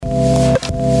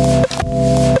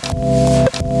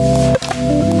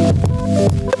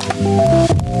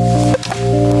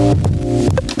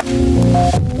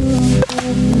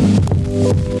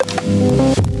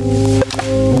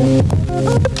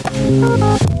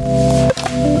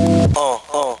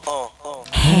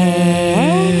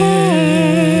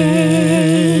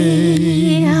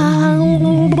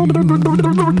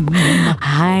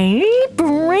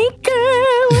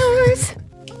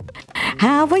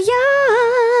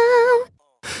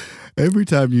Every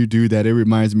time you do that, it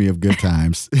reminds me of good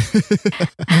times.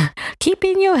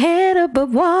 Keeping your head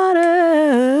above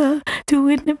water.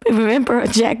 Remember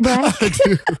Jack Black?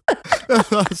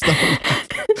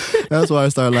 That's why I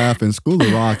started laughing. School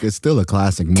of Rock is still a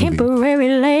classic movie.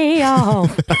 Temporary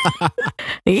layoff.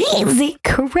 Easy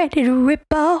credit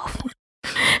ripoff.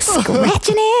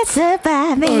 Scratching and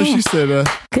surviving. Oh, she said,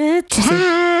 good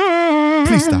times.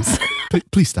 Please stop.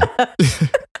 Please stop.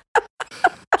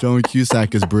 Joan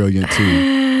Cusack is brilliant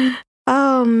too.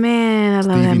 Oh man, I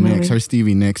love that movie. Her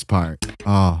Stevie Nicks part.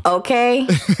 Oh. Okay.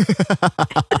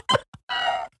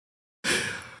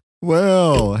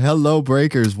 Well, hello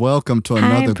breakers. Welcome to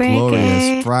another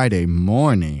glorious Friday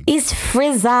morning. It's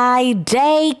Frizzy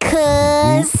Day,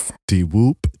 cuz.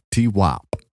 T-whoop,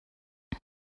 T-wop.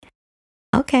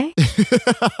 Okay.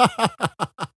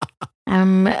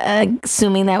 I'm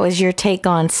assuming that was your take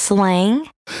on slang.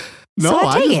 No,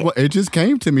 so it just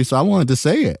came to me, so I wanted to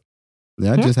say it.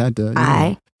 Yeah, I just had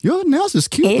to. Your nails is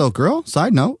cute though, girl.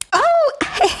 Side note. Oh,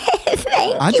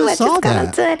 thank you. I just saw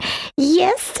that.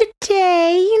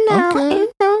 Yesterday, Okay.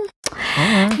 All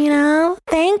right.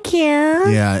 Thank you.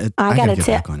 Yeah, I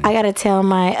gotta tell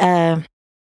my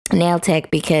nail tech,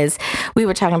 because we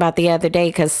were talking about the other day,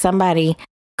 because somebody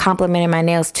complimented my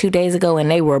nails 2 days ago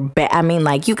and they were bad. I mean,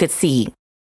 like, you could see,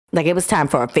 like, it was time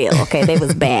for a fill. Okay, they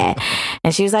was bad.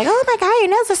 And she was like, "Oh my God, your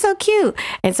nails are so cute."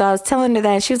 And so I was telling her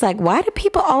that, and she was like, "Why do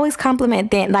people always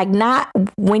compliment them? Like, not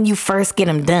when you first get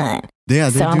them done." Yeah,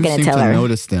 they so do seem to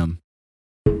notice them.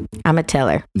 I'm gonna tell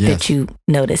her that you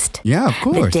noticed. Yeah, of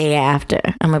course. The day after,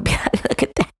 I'm gonna be like, "Look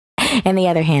at that." And the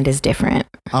other hand is different.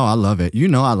 Oh, I love it. You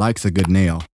know, I likes a good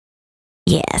nail.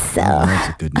 Yeah, so. I likes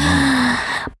a good nail.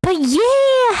 But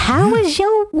yeah, how was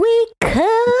your week,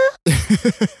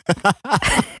 cuz?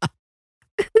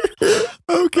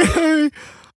 Okay.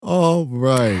 All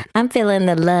right. I'm feeling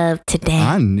the love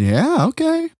today. Yeah,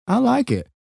 okay. I like it.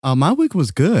 My week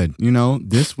was good. You know,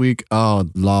 this week,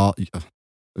 let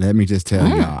me just tell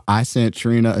y'all. I sent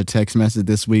Trina a text message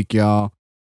this week, y'all,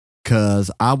 because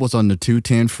I was on the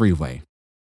 210 freeway.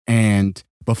 And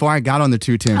before I got on the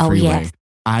 210 freeway, yes,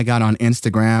 I got on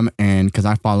Instagram, and because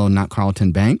I follow Not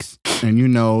Carlton Banks, and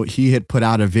he had put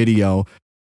out a video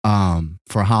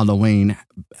for Halloween.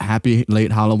 Happy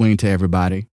late Halloween to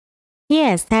everybody.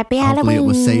 Yes, happy Halloween. Hopefully it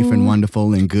was safe and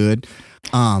wonderful and good.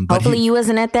 But hopefully you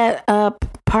wasn't at that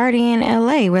party in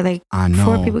LA where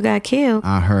 4 people got killed.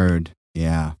 I heard.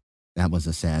 Yeah, that was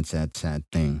a sad, sad, sad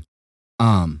thing.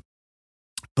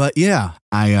 But yeah,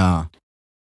 I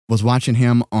was watching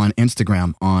him on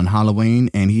Instagram on Halloween,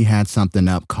 and he had something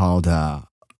up called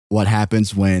What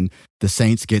Happens When the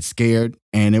Saints Get Scared.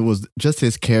 And it was just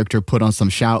his character put on some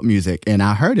shout music. And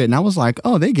I heard it, and I was like,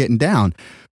 oh, they getting down.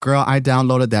 Girl, I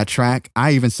downloaded that track.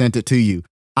 I even sent it to you.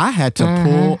 I had to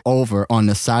pull over on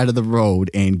the side of the road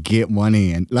and get one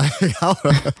in.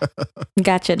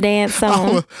 Got your dance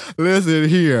on. Listen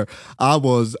here. I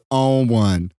was on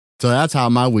one. So that's how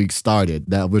my week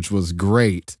started, which was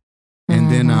great.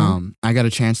 And then I got a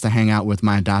chance to hang out with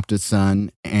my adopted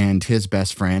son and his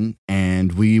best friend.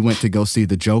 And we went to go see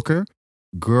The Joker.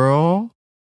 Girl,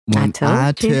 when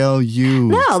I tell you.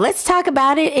 No, let's talk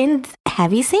about it. And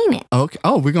have you seen it? Okay.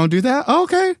 Oh, we're going to do that?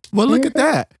 Okay. Well, look at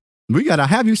that. We got to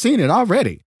have you seen it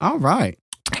already. All right.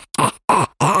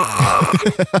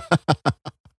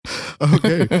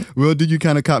 Okay. Well, did you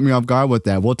kind of caught me off guard with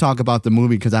that? We'll talk about the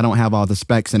movie because I don't have all the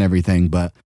specs and everything.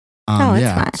 But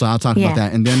yeah, fine. So I'll talk about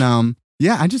that. And then,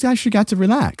 I just actually got to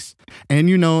relax. And,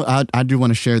 I do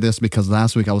want to share this because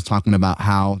last week I was talking about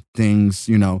how things,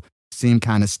 seem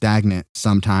kind of stagnant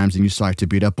sometimes and you start to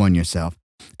beat up on yourself.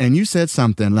 And you said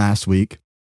something last week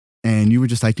and you were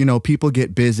just like, people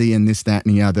get busy and this, that,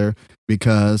 and the other,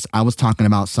 because I was talking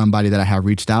about somebody that I had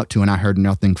reached out to and I heard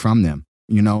nothing from them,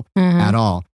 at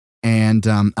all. And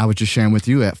I was just sharing with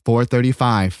you at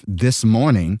 4:35 this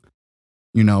morning,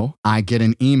 I get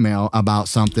an email about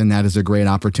something that is a great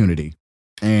opportunity.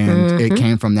 And it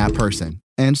came from that person.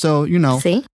 And so,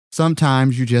 See?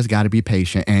 Sometimes you just got to be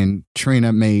patient. And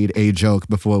Trina made a joke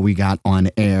before we got on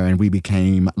air and we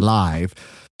became live.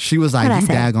 She was like, "You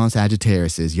daggone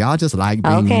Sagittariuses, y'all just like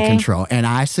being in control." And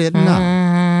I said,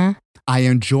 no. I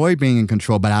enjoy being in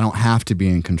control, but I don't have to be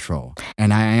in control.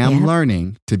 And I am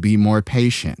learning to be more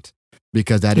patient,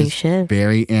 because that is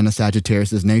very in a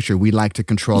Sagittarius' nature. We like to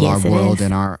control our world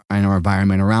and our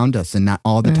environment around us. And not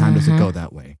all the time does it go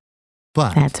that way.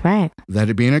 But that's right. Let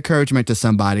it be an encouragement to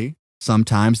somebody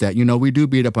sometimes that, we do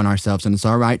beat up on ourselves, and it's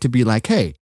all right to be like,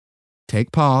 hey,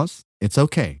 take pause. It's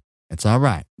okay. It's all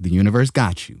right. The universe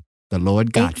got you. The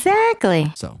Lord got you.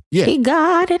 Exactly. So, yeah. He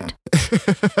got it.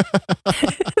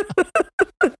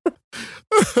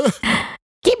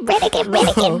 Get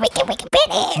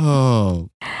Oh.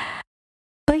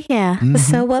 But yeah, Mhm.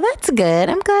 so well, that's good.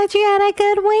 I'm glad you had a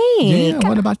good week. Yeah.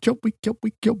 What about your week?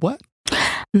 Your what?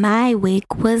 My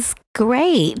week was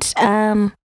great.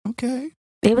 Okay.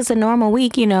 It was a normal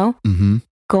week, Mm-hmm.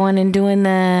 going and doing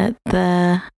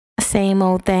the same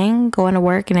old thing, going to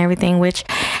work and everything, which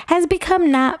has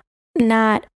become not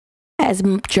as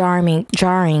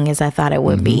jarring as I thought it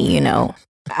would be,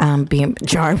 being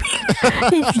jarring.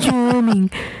 It's jarring.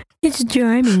 It's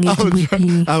jarring.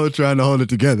 I was trying to hold it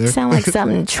together. Sound like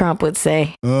something Trump would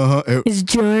say. Uh-huh. It's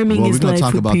jarring. Well, we're as gonna life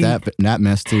talk would about be. that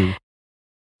mess too.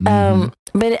 Mhm.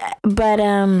 But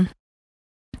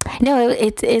no,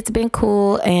 it's been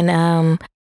cool, and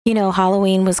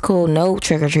Halloween was cool. No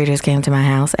trick or treaters came to my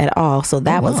house at all, so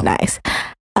that was nice.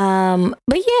 But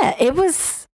yeah, it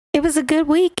was a good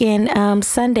weekend.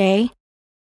 Sunday,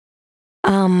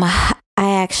 I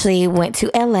actually went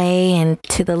to LA and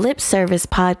to the Lip Service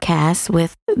podcast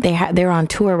with they're on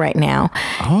tour right now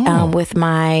with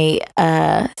my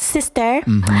sister.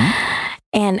 Mm-hmm.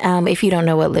 And if you don't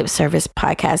know what Lip Service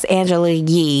podcast, Angela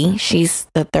Yee, she's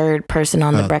the third person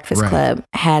on the Breakfast Club,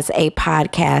 has a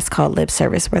podcast called Lip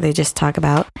Service where they just talk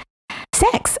about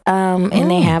sex.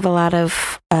 And they have a lot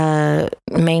of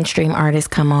mainstream artists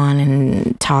come on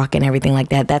and talk and everything like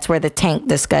that. That's where the Tank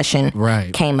discussion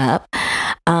came up.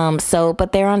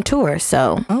 But they're on tour,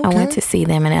 so I went to see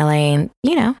them in LA, and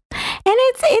and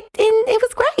it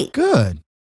was great. Good.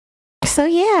 So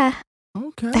yeah.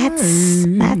 Okay.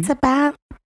 That's about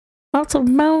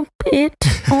it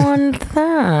on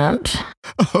that.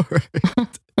 All right.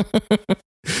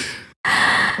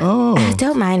 Oh.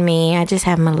 Don't mind me. I just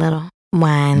have my little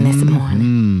wine this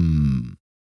morning.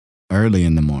 Early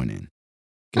in the morning.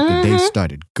 Get the day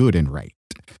started good and right.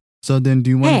 So then do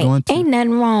you want to go into... ain't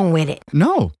nothing wrong with it.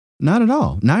 No, not at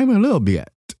all. Not even a little bit.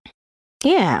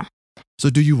 Yeah. So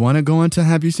do you want to go into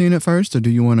Have You Seen It first, or do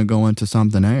you want to go into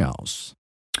something else?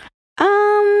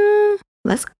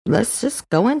 Let's just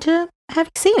go into Have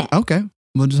You Seen It? Okay.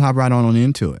 We'll just hop right on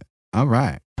into it. All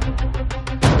right.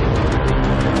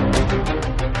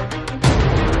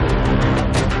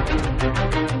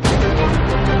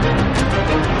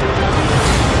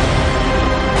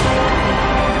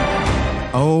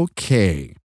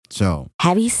 Okay. So.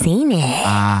 Have you seen it?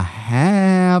 I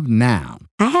have now.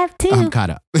 I have too. I'm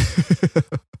caught up.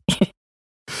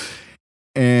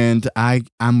 And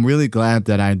I'm really glad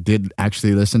that I did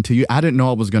actually listen to you. I didn't know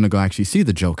I was going to go actually see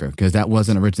the Joker because that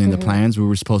wasn't originally in the plans. We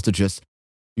were supposed to just,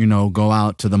 go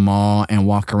out to the mall and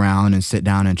walk around and sit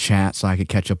down and chat so I could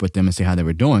catch up with them and see how they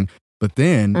were doing. But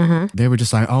then they were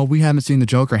just like, oh, we haven't seen the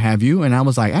Joker, have you? And I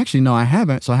was like, actually, no, I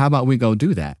haven't. So how about we go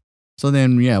do that? So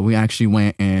then, yeah, we actually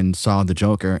went and saw the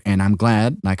Joker. And I'm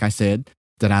glad, like I said,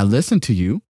 that I listened to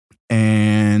you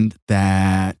and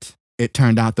that it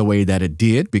turned out the way that it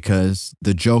did because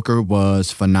the Joker was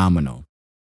phenomenal.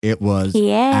 It was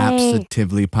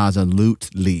absolutely,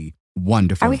 positively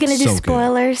wonderful. Are we going to do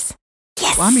spoilers?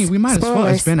 Yes. Well, I mean, we might as well.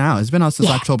 It's been out. It's been out since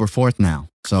October 4th now.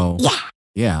 So,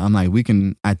 yeah, I'm like,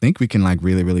 I think we can like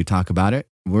really, really talk about it.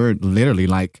 We're literally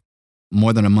like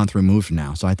more than a month removed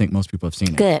now. So I think most people have seen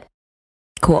it. Good.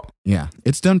 Cool. Yeah.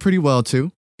 It's done pretty well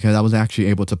too because I was actually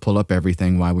able to pull up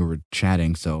everything while we were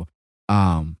chatting. So,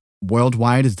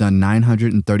 worldwide has done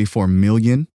 $934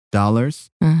 million.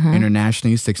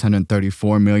 Internationally,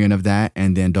 $634 million of that.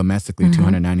 And then domestically,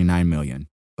 $299 million.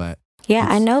 But yeah,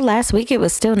 I know last week it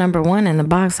was still number one in the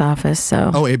box office.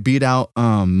 So it beat out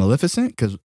Maleficent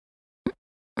because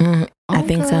I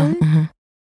think so.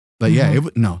 But yeah,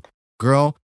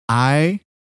 girl, I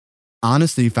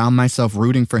honestly found myself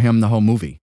rooting for him the whole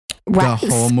movie. Right. The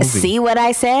whole movie. See what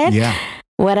I said? Yeah.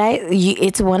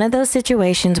 It's one of those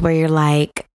situations where you're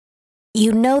like,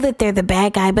 that they're the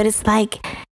bad guy, but it's like,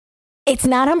 it's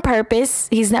not on purpose.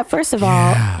 He's not, first of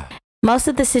all, most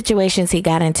of the situations he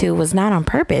got into was not on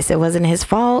purpose. It wasn't his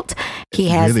fault. He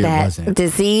has that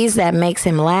disease that makes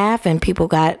him laugh and people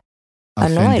got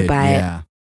annoyed by it.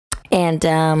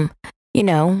 And,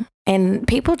 and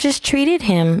people just treated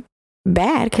him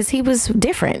bad because he was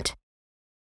different.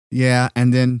 Yeah.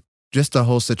 And then just the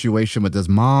whole situation with his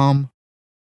mom.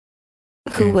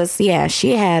 Who was,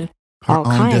 she had her all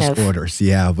own kind disorders.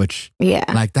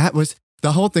 Like that was,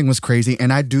 the whole thing was crazy.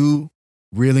 And I do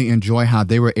really enjoy how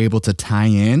they were able to tie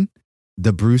in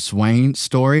the Bruce Wayne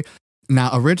story. Now,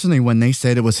 originally when they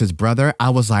said it was his brother, I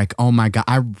was like, oh my God,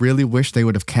 I really wish they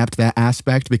would have kept that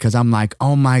aspect because I'm like,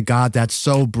 oh my God, that's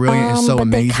so brilliant and so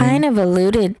amazing. They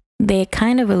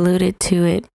kind of alluded to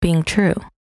it being true.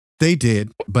 They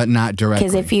did, but not directly.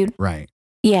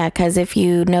 Because if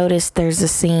you notice, there's a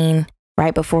scene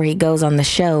right before he goes on the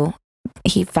show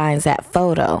he finds that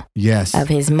photo Yes. of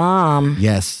his mom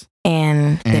Yes.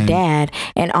 and the And- dad,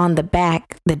 and on the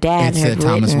back, the dad It had said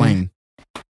Thomas written, Wayne.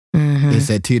 mhm, It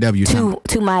said TW.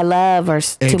 to my love, or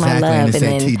to my Exactly, love, and it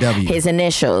and said then TW. his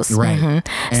initials. Right. Mhm.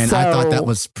 And I thought that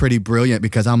was pretty brilliant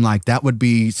because I'm like, that would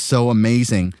be so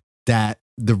amazing that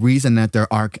the reason that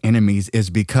they're arch enemies is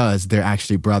because they're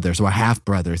actually brothers or half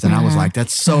brothers. And I was Mhm. like,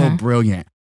 that's so Mhm. brilliant.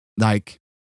 Like,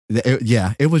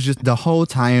 it was just the whole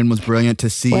tie-in was brilliant to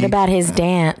see. What about his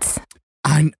dance?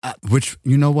 Which,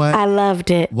 you know what? I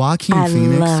loved it. Joaquin I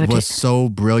Phoenix loved was it. so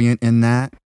brilliant in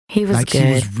that. He was Like good.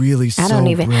 he was really so I don't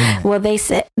even. brilliant. Well, they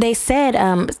said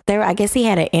there. I guess he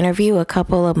had an interview a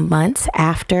couple of months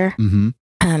after, Mm-hmm.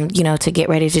 to get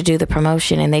ready to do the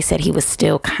promotion, and they said he was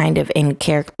still kind of in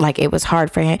character. Like it was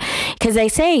hard for him because they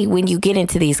say when you get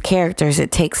into these characters,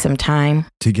 it takes some time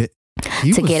To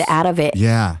get out of it.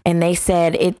 Yeah, And they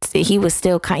said he was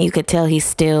still kind. You could tell he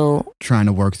still trying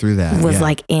to work through that. was yeah.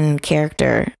 like in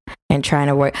character and trying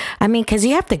to work. I mean, because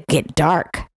you have to get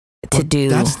dark to Well, do.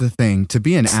 That's the thing. To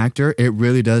be an actor, it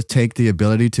really does take the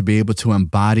ability to be able to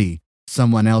embody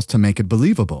someone else to make it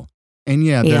believable. And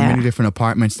there Yeah. are many different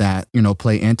apartments that,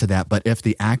 play into that. But if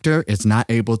the actor is not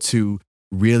able to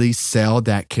really sell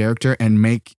that character and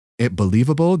make it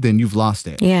believable, then you've lost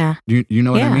it. Yeah. You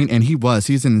know what I Yeah. mean? And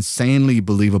he's insanely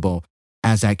believable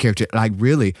as that character. Like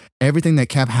really, everything that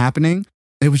kept happening,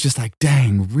 it was just like,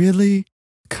 dang, really?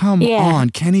 Come Yeah. on.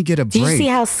 Can he get a break? Did you see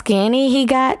how skinny he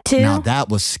got too? Now that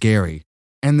was scary.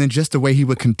 And then just the way he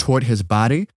would contort his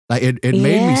body, like it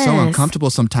made me so Yes.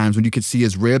 uncomfortable sometimes when you could see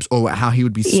his ribs or how he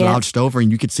would be Yeah. slouched over and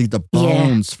you could see the Yeah.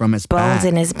 bones from his Bones back.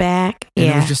 in his back. And it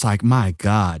Yeah. was just like, my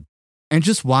God. And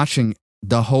just watching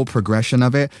the whole progression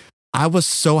of it, I was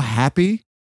so happy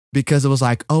because it was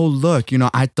like, oh, look,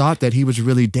 I thought that he was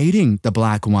really dating the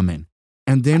black woman.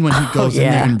 And then when he goes in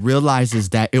there yeah. and realizes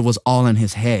that it was all in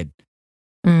his head,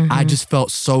 I Mhm. just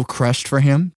felt so crushed for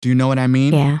him. Do you know what I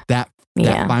mean? Yeah. That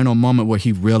Yeah. final moment where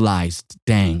he realized,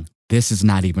 dang, this is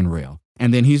not even real.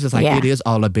 And then he's just like, Yeah. it is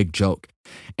all a big joke.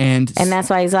 And And that's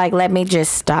why he's like, let me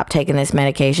just stop taking this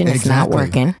medication. It's not Exactly.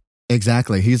 working.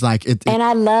 exactly. He's like, And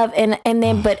I love, and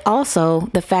then, but also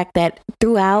the fact that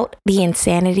throughout the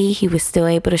insanity, he was still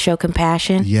able to show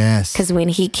compassion. yes. Because when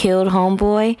he killed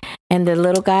Homeboy and the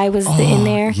little guy was Oh, in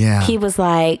there, yeah. he was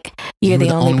like, You you're were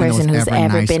the only one that was person who's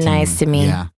ever been nice to me.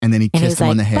 Yeah. And then he And he kissed was him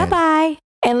on the like, head. bye bye,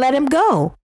 and let him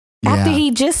go. After Yeah.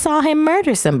 he just saw him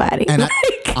murder somebody. And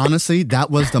honestly,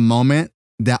 that was the moment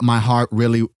that my heart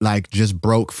really just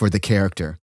broke for the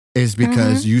character, is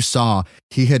because you saw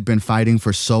he had been fighting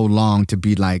for so long to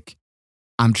be like,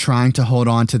 I'm trying to hold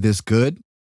on to this good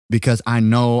because I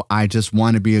know I just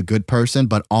want to be a good person,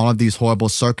 but all of these horrible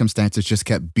circumstances just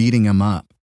kept beating him up.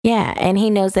 Yeah, and he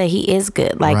knows that he is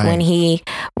good. Like Right.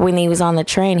 when he was on the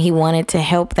train, he wanted to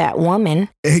help that woman,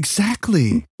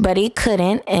 Exactly. but he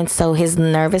couldn't, and so his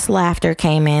nervous laughter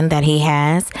came in that he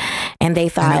has, and they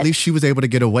And thought, at least she was able to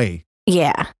get away.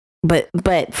 yeah, but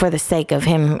for the sake of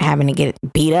him having to get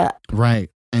beat up Right.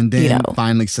 And then You know.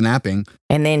 finally snapping.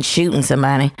 and then shooting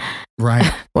somebody,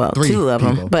 Right. well, 3 two of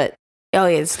them, people. but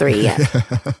it's 3, yeah.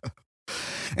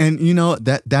 And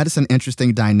that is an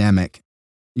interesting dynamic,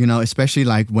 especially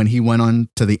like when he went on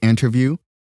to the interview,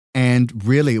 and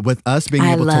really with us being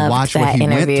I able to loved watch what that he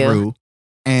went interview. through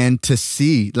and to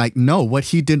see like, no, what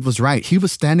he did was right. He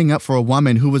was standing up for a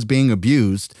woman who was being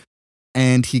abused,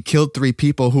 and he killed 3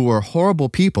 people who were horrible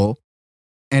people.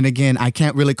 And again, I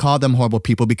can't really call them horrible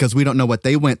people because we don't know what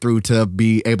they went through to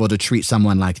be able to treat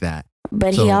someone like that.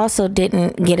 But So- he also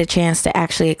didn't get a chance to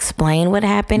actually explain what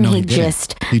happened. No, he he didn't.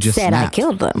 just He just said, snapped. I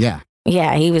killed them. Yeah,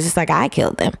 Yeah, he was just like, I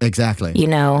killed them, exactly.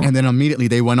 And then immediately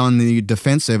they went on the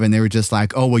defensive and they were just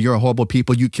like, oh, well, you're a horrible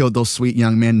people. You killed those sweet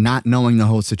young men, not knowing the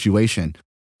whole situation.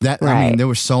 I mean, Right. there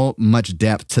was so much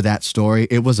depth to that story.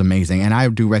 It was amazing. And I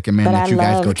do recommend But that I you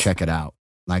guys go loved- check it out.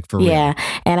 Like for yeah. real.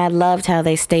 And I loved how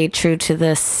they stayed true to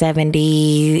the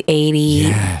 70s, 80s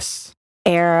Yes.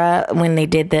 era when they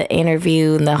did the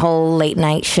interview and the whole late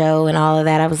night show and all of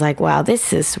that. I was like, wow,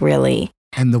 this was really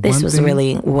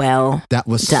well. that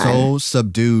was done. so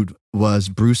subdued was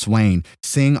Bruce Wayne,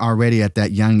 seeing already at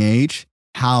that young age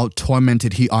how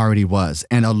tormented he already was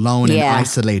and alone and Yeah.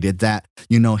 isolated, that,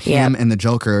 him and the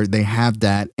Joker, they have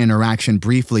that interaction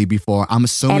briefly before. I'm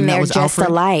assuming And that they're was just Alfred.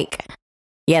 alike.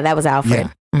 Yeah, that was Alfred.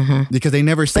 Mm-hmm. Because they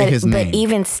never say his name. But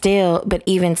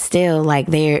even still, like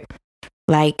they're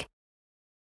like,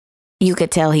 you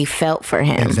could tell he felt for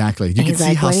him. Exactly. You And could he's see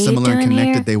like, how "What are you similar and doing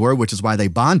connected here?" they were, which is why they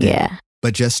bonded. Yeah.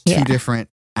 But just 2 Yeah. different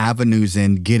avenues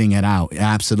in getting it out.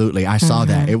 Absolutely. I saw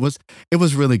that. Mhm. It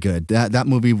was really good. That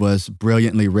movie was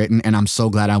brilliantly written, and I'm so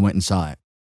glad I went and saw it.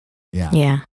 Yeah.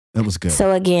 Yeah. It was good.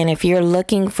 So again, if you're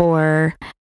looking for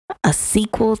a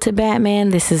sequel to Batman,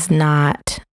 this is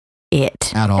not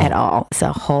it At all. It's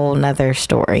a whole nother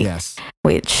story. Yes.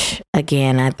 Which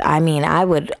again,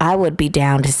 I would be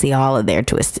down to see all of their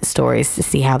twisted stories to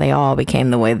see how they all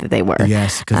became the way that they were.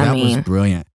 Yes, because that was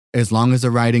brilliant. As long as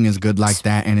the writing is good like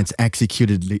that and it's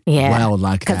executed well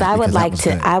like that. Because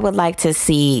I would like to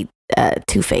see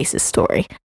Two-Face's story.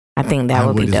 I think that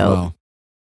would be dope. Well.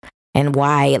 And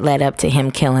why it led up to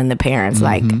him killing the parents.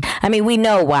 Mm-hmm. We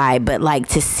know why, but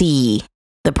to see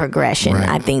the progression, right.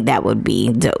 I think that would be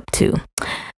dope too.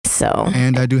 So,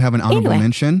 and I do have an honorable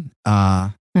mention.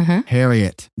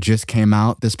 Harriet just came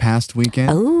out this past weekend.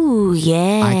 Oh,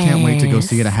 yeah. I can't wait to go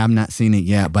see it. I have not seen it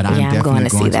yet, but I'm definitely going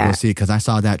to go see it because I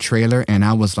saw that trailer and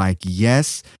I was like,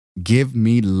 yes, give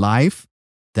me life.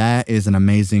 That is an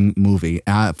amazing movie.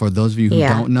 For those of you who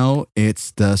don't know,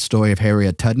 it's the story of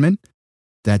Harriet Tubman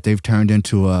that they've turned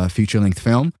into a feature-length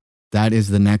film. That is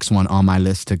the next one on my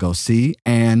list to go see.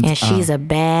 And she's a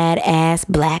badass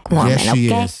black woman. Yes, she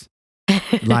is.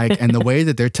 And the way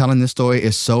that they're telling this story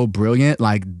is so brilliant.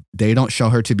 They don't show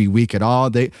her to be weak at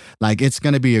all. It's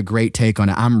going to be a great take on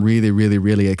it. I'm really, really,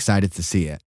 really excited to see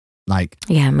it.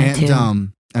 Me too.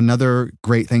 Another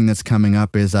great thing that's coming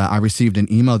up is I received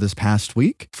an email this past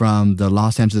week from the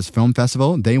Los Angeles Film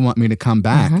Festival. They want me to come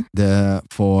back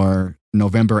for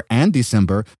November and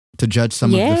December to judge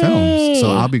some of the films.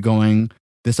 So I'll be going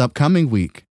this upcoming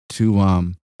week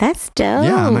to That's dope.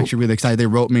 Yeah, I'm actually really excited. They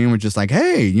wrote me and were just like,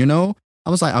 hey, I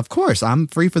was like, of course, I'm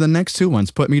free for the next 2 ones.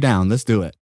 Put me down. Let's do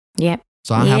it. Yep.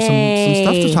 So I have some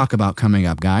stuff to talk about coming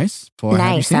up, guys.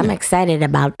 Nice. I'm excited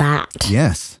about that.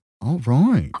 Yes. All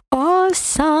right.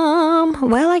 Awesome.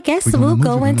 Well, I guess we'll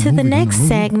go into the next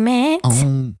segment.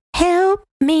 Help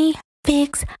me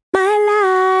fix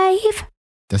my life.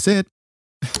 That's it.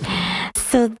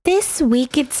 So this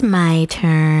week it's my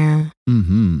turn.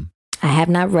 Mm-hmm. I have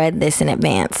not read this in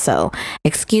advance, so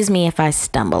excuse me if I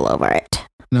stumble over it.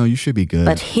 No, you should be good.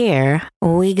 But here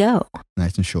we go.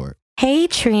 Nice and short. Hey,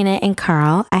 Trina and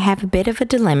Carl. I have a bit of a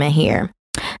dilemma here.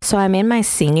 So I'm in my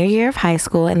senior year of high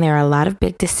school, and there are a lot of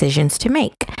big decisions to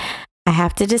make. I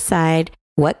have to decide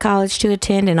what college to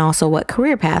attend and also what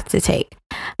career path to take.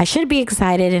 I should be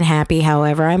excited and happy,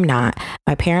 however, I'm not.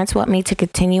 My parents want me to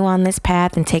continue on this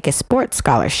path and take a sports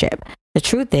scholarship. The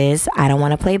truth is, I don't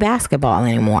want to play basketball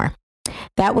anymore.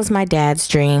 That was my dad's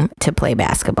dream, to play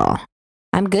basketball.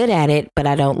 I'm good at it, but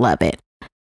I don't love it.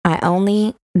 I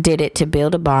only did it to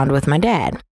build a bond with my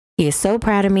dad. He is so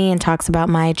proud of me and talks about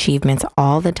my achievements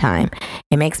all the time.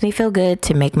 It makes me feel good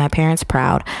to make my parents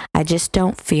proud. I just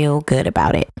don't feel good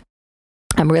about it.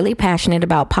 I'm really passionate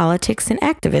about politics and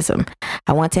activism.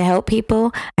 I want to help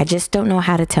people. I just don't know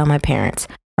how to tell my parents.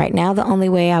 Right now, the only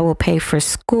way I will pay for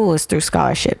school is through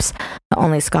scholarships. The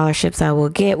only scholarships I will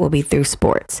get will be through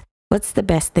sports. What's the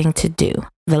best thing to do?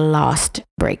 The Lost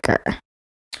Breaker.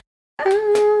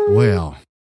 Well.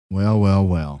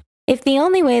 If the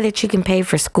only way that you can pay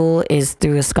for school is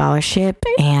through a scholarship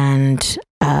and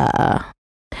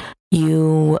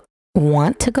you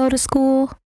want to go to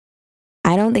school,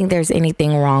 I don't think there's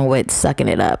anything wrong with sucking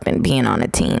it up and being on a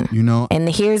team. And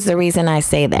here's the reason I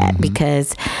say that,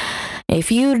 because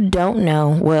if you don't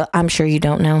know, well, I'm sure you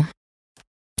don't know,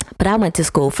 but I went to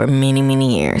school for many,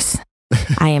 many years.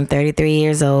 I am 33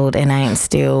 years old and I am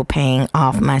still paying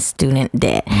off my student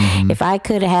debt. If I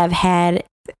could have had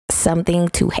something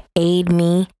to aid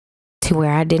me to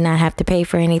where I did not have to pay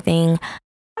for anything,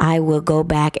 I will go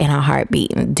back in a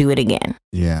heartbeat and do it again.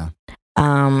 Yeah.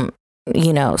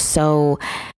 So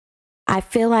I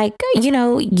feel like,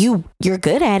 you're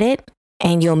good at it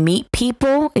and you'll meet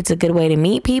people. It's a good way to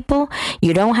meet people.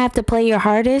 You don't have to play your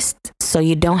hardest, so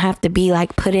you don't have to be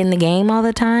put in the game all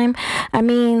the time. I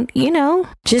mean,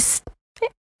 just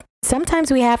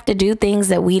sometimes we have to do things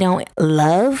that we don't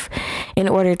love in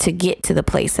order to get to the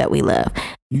place that we love.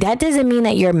 That doesn't mean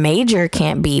that your major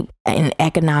can't be in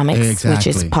economics, which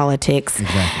is politics.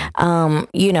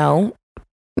 Exactly.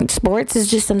 Sports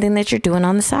is just something that you're doing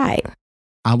on the side.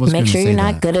 Make sure you're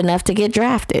not good enough to get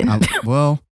drafted.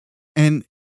 And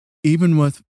even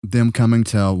with them coming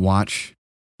to watch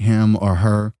him or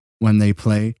her when they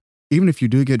play, even if you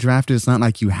do get drafted, it's not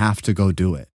like you have to go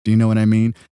do it. Do you know what I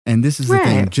mean? And this is the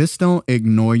thing. Just don't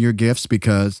ignore your gifts,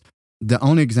 because the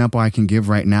only example I can give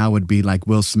right now would be like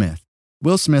Will Smith.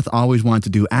 Will Smith always wanted to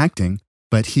do acting,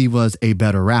 but he was a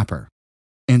better rapper.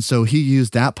 And so he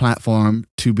used that platform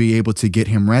to be able to get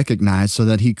him recognized so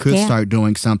that he could start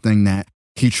doing something that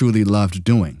he truly loved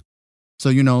doing.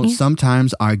 So,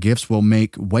 sometimes our gifts will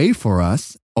make way for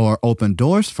us or open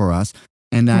doors for us.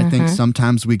 And I think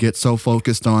sometimes we get so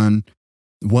focused on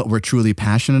what we're truly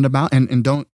passionate about. And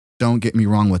don't Don't get me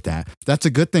wrong with that. That's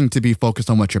a good thing to be focused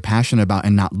on what you're passionate about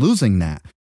and not losing that.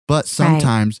 But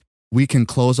sometimes we can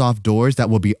close off doors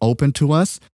that will be open to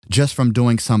us just from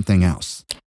doing something else.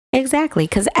 Exactly.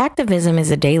 Because activism is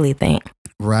a daily thing.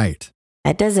 Right.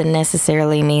 That doesn't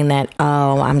necessarily mean that,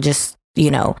 I'm just,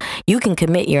 you can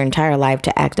commit your entire life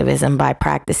to activism by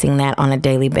practicing that on a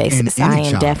daily basis. I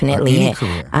am definitely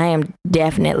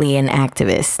an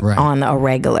activist on a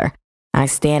regular. I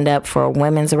stand up for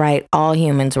women's rights, all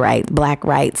humans' rights, Black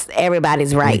rights,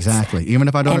 everybody's rights. Exactly. Even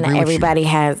if I don't agree with you.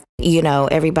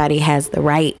 Everybody has the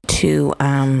right to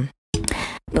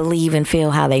believe and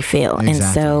feel how they feel. Exactly.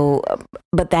 And so,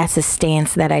 but that's a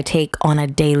stance that I take on a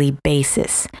daily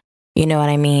basis. You know what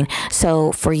I mean?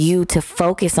 So for you to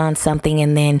focus on something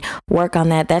and then work on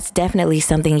that, that's definitely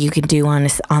something you can do on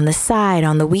the side,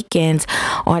 on the weekends,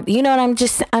 or, you know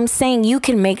what I'm saying? You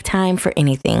can make time for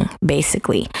anything,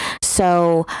 basically.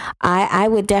 So I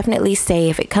would definitely say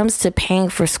if it comes to paying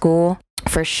for school,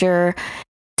 for sure,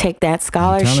 take that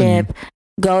scholarship,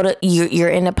 you're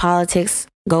into politics,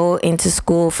 go into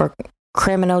school for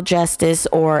criminal justice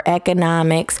or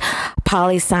economics,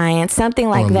 poli-science, something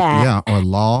like that. Yeah, or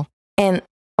law.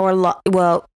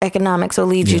 Economics will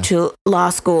lead you to law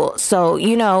school. So,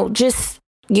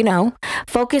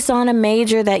 focus on a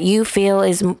major that you feel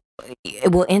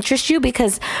will interest you,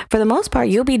 because for the most part,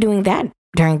 you'll be doing that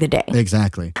during the day.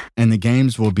 Exactly. And the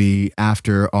games will be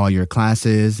after all your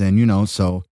classes and,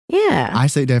 so. Yeah. I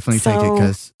say definitely take it,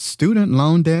 because student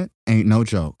loan debt ain't no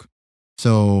joke.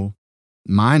 So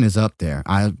mine is up there.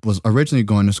 I was originally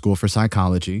going to school for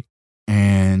psychology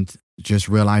and just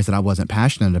realized that I wasn't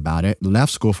passionate about it.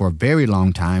 Left school for a very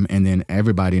long time. And then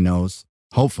everybody knows,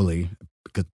 hopefully,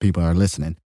 because people are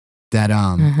listening, that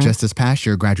just this past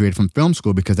year graduated from film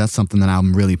school, because that's something that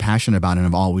I'm really passionate about and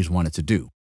I've always wanted to do.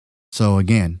 So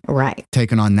again,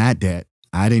 taking on that debt,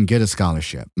 I didn't get a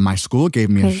scholarship. My school gave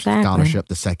me a scholarship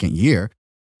the second year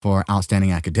for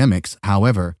outstanding academics.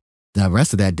 However, the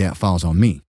rest of that debt falls on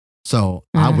me. So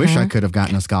I wish I could have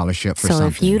gotten a scholarship for something. So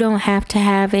if you don't have to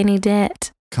have any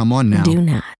debt, come on now. Do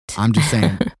not. I'm just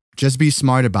saying, just be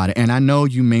smart about it. And I know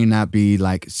you may not be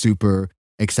like super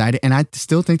excited. And I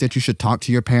still think that you should talk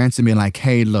to your parents and be like,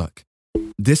 hey, look,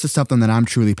 this is something that I'm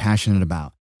truly passionate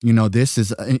about. This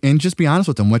is, and just be honest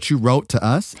with them. What you wrote to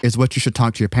us is what you should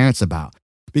talk to your parents about.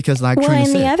 Because like Trina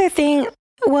said. And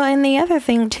the other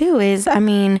thing too is,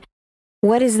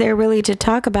 what is there really to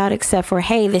talk about except for,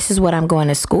 hey, this is what I'm going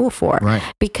to school for? Right.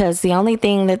 Because the only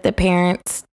thing that the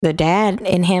parents, the dad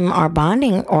and him are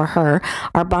bonding, or her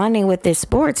are bonding with, is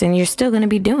sports, and you're still going to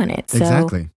be doing it. So,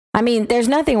 exactly. There's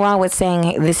nothing wrong with saying,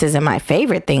 hey, this isn't my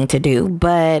favorite thing to do,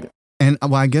 but. And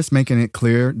I guess making it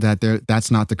clear that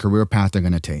that's not the career path they're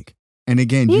going to take. And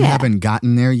again, you haven't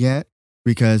gotten there yet,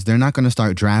 because they're not going to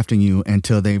start drafting you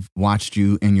until they've watched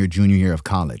you in your junior year of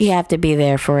college. You have to be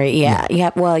there for it. Yeah. You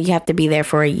have to be there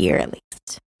for a year at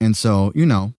least. And so,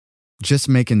 just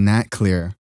making that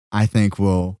clear, I think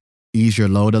will ease your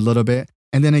load a little bit.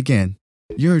 And then again,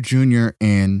 you're a junior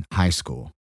in high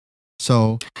school.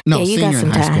 So, senior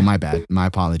in high school, my bad. My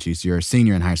apologies. You're a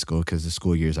senior in high school because the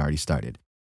school year's already started.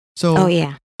 So,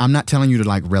 I'm not telling you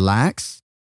to relax,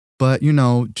 but,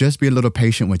 just be a little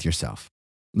patient with yourself.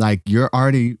 You're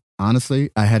already, honestly,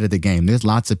 ahead of the game. There's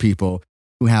lots of people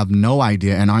who have no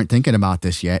idea and aren't thinking about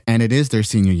this yet, and it is their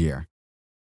senior year.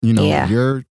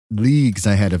 You're leagues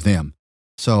ahead of them.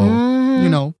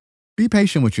 So, be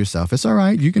patient with yourself. It's all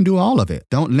right. You can do all of it.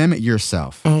 Don't limit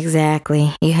yourself.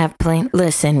 Exactly. You have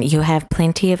you have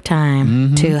plenty of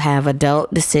time to have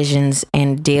adult decisions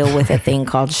and deal with a thing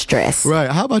called stress. Right.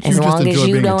 How about you just enjoy being a teenager? As long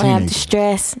as you don't have to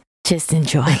stress, just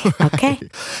enjoy it, okay?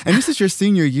 And this is your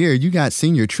senior year. You got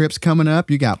senior trips coming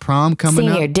up. You got prom coming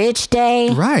up. Senior ditch day.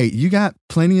 Right. You got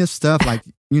plenty of stuff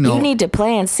you need to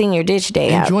plan senior ditch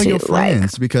day out too. Enjoy your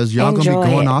friends, because y'all going to be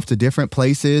going off to different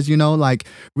places,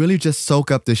 really just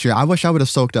soak up this year. I wish I would have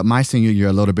soaked up my senior year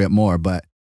a little bit more, but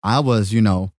I was,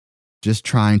 just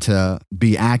trying to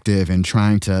be active and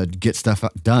trying to get stuff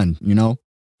done,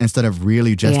 instead of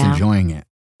really just enjoying it.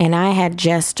 And I had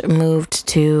just moved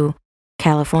to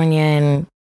California and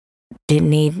didn't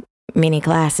need many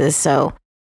classes, so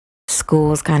school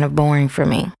was kind of boring for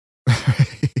me.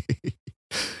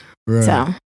 Right.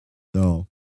 So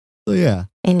yeah.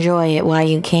 Enjoy it while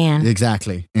you can.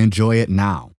 Exactly. Enjoy it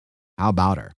now. How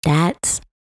about her? That's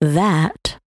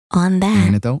that on that.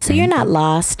 Ain't it though? So you're not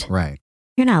lost. Right.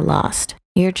 You're not lost.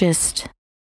 You're just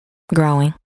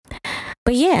growing.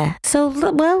 But yeah, so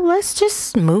let's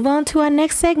just move on to our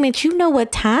next segment. You know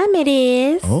what time it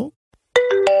is. Oh.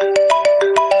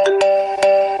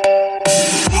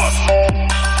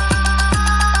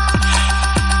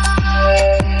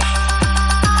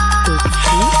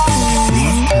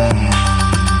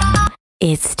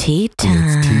 It's tea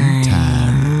time. It's tea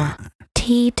time.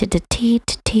 Tea to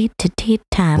tea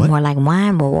time. What? More like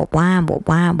wine,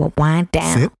 wine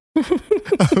down. Sip?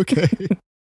 Okay.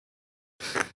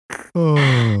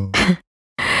 Oh.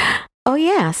 Oh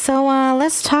yeah. So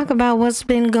let's talk about what's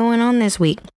been going on this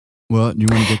week. Well, you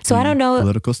want to get So I don't know.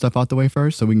 political stuff out the way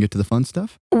first so we can get to the fun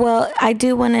stuff? Well, I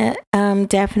do want to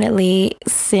definitely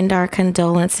send our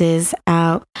condolences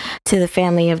out to the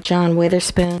family of John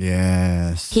Witherspoon.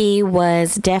 Yes. He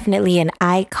was definitely an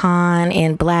icon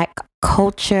in Black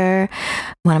culture.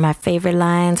 One of my favorite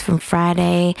lines from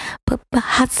Friday: "Put the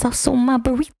hot sauce on my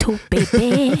burrito,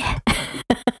 baby."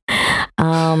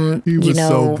 He was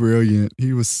so brilliant.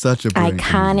 He was such a brilliant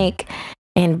iconic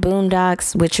in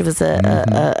Boondocks, which was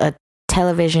a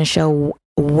television show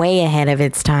way ahead of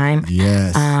its time.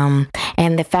 Yes.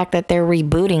 And the fact that they're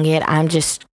rebooting it,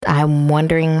 I'm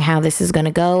wondering how this is going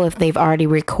to go, if they've already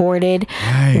recorded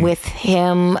with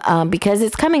him, because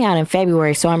it's coming out in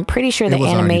February. So I'm pretty sure the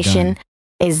animation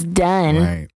is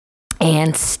done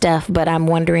and stuff, but I'm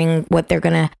wondering what they're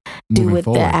going to do with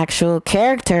the actual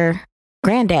character,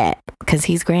 Granddad, because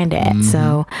he's Granddad.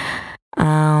 So,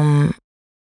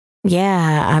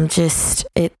 yeah, I'm just,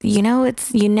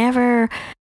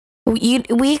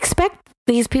 we expect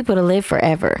these people to live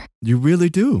forever. You really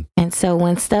do. And so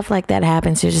when stuff like that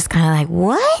happens, you're just kind of like,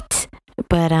 what?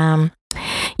 But,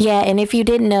 yeah, and if you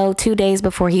didn't know, 2 days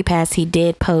before he passed, he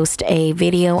did post a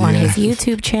video on his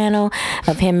YouTube channel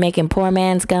of him making poor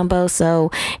man's gumbo. So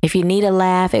if you need a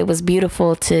laugh, it was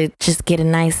beautiful to just get a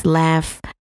nice laugh,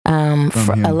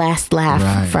 a last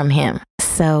laugh from him.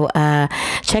 So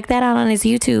check that out on his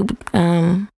YouTube.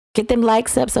 Get them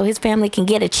likes up so his family can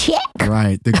get a check.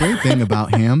 Right. The great thing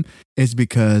about him is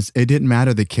because it didn't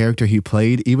matter the character he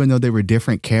played, even though they were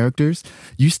different characters,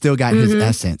 you still got his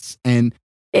essence. And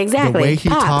exactly. The way he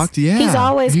talked, he's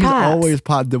always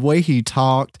Pops. The way he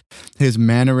talked, his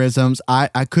mannerisms, I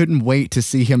couldn't wait to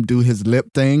see him do his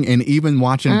lip thing. And even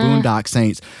watching Boondock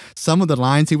Saints, some of the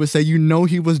lines he would say,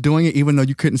 he was doing it, even though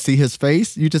you couldn't see his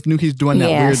face. You just knew he's doing that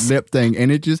weird lip thing.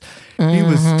 And it just, he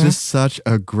was just such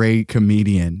a great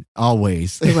comedian,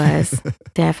 always. He was,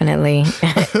 definitely.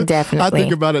 Definitely. I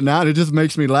think about it now, and it just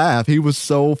makes me laugh. He was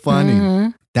so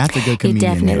funny. That's a good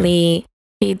comedian.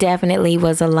 He definitely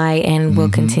was a light and will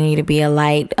continue to be a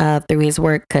light through his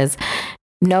work, because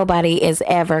nobody is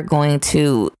ever going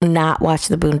to not watch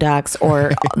the Boondocks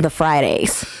or the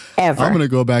Fridays ever. I'm going to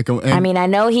go back. I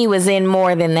know he was in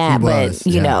more than that, but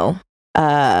you know,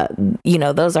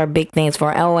 those are big things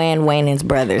for and Wayne and his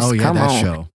brothers. Oh yeah, Come that on.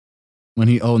 show when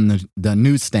he owned the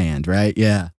newsstand, right?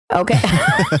 Yeah. Okay.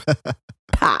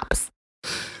 Pops.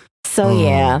 So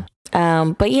yeah.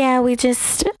 But yeah, we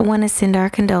just want to send our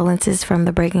condolences from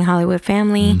the Breaking Hollywood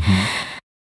family.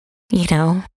 You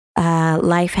know,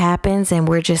 life happens, and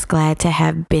we're just glad to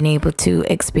have been able to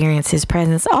experience his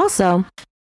presence. Also,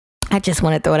 I just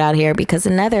want to throw it out here because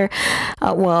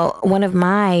one of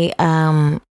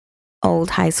my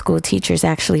old high school teachers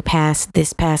actually passed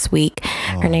this past week.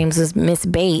 Her name was Miss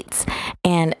Bates.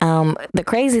 And the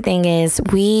crazy thing is,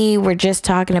 we were just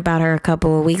talking about her a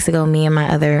couple of weeks ago, me and my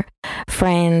other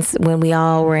friends, when we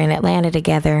all were in Atlanta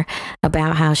together,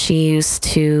 about how she used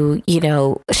to,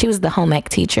 she was the home ec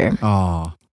teacher.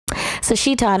 Oh. So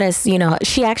she taught us,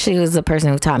 she actually was the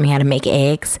person who taught me how to make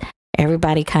eggs.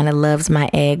 Everybody kind of loves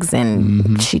my eggs,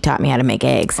 and she taught me how to make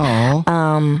eggs.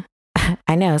 Oh.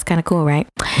 I know, it's kind of cool, right?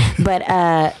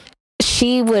 But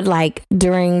she would,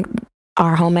 during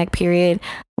our home ec period,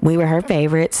 we were her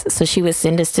favorites. So she would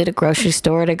send us to the grocery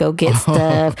store to go get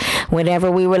stuff. Whenever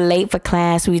we were late for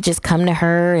class, we'd just come to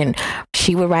her and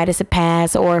she would write us a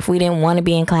pass. Or if we didn't want to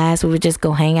be in class, we would just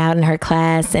go hang out in her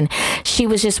class. And she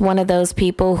was just one of those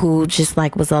people who just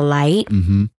was a light.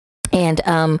 And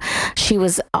she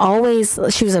was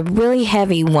a really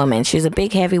heavy woman. She was a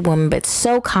big, heavy woman, but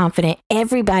so confident.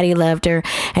 Everybody loved her.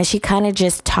 And she kind of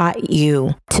just taught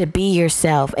you to be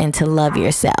yourself and to love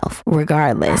yourself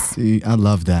regardless. See, I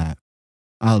love that.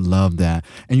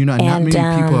 And not many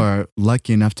people are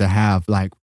lucky enough to have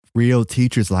real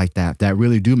teachers like that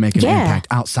really do make an impact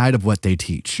outside of what they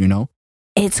teach,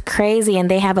 It's crazy.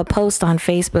 And they have a post on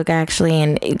Facebook, actually,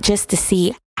 and just to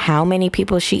see how many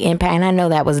people she impacted. And I know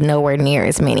that was nowhere near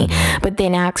as many, but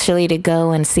then actually to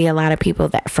go and see a lot of people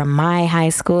that from my high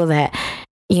school that,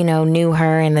 knew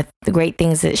her and the great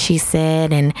things that she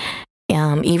said. And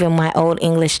even my old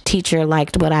English teacher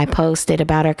liked what I posted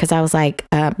about her, because I was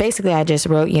basically I just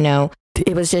wrote,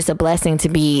 it was just a blessing to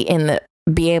be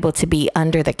able to be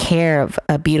under the care of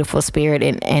a beautiful spirit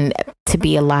and to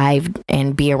be alive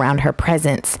and be around her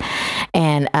presence.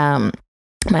 And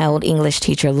my old English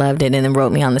teacher loved it and then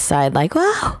wrote me on the side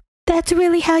wow, That's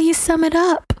really how you sum it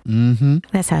up. Mm-hmm.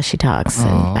 That's how she talks,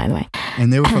 by the way.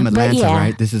 And they were from Atlanta, yeah.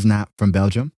 right? This is not from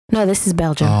Belgium? No, this is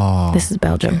Belgium. Oh, this is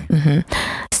Belgium. okay.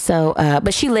 So,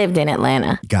 but she lived in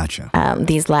Atlanta. Gotcha.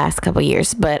 These last couple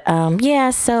years. But yeah,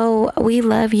 so we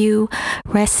love you.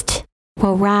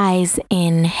 Rise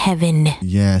in heaven.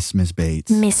 Yes, Miss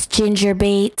Bates. Miss Ginger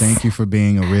Bates. Thank you for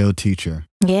being a real teacher.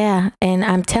 Yeah, and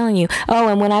I'm telling you. Oh,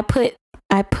 and when I put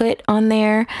on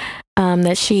there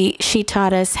that she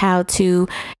taught us how to,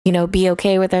 be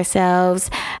okay with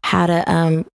ourselves, how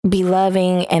to be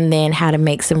loving, and then how to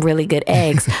make some really good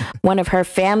eggs. One of her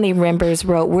family members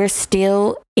wrote, "We're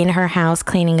still in her house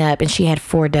cleaning up," and she had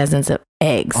 4 dozens of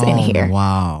eggs in here.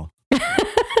 Wow.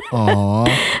 Aww.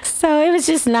 So it was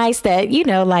just nice that,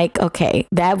 okay,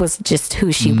 that was just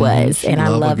who she was. And I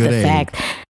love the fact,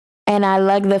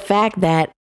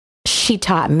 that she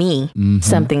taught me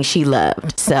something she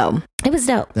loved. So it was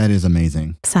dope. That is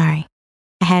amazing. Sorry.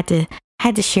 I had to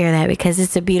share that because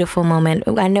it's a beautiful moment.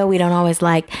 I know we don't always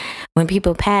like when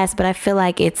people pass, but I feel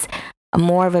like it's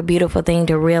more of a beautiful thing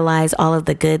to realize all of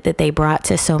the good that they brought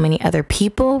to so many other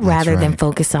people rather than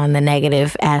focus on the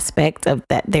negative aspect of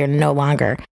that they're no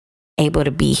longer able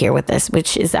to be here with us,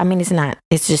 which is,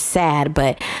 it's just sad,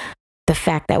 but the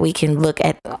fact that we can look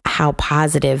at how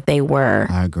positive they were.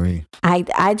 I agree.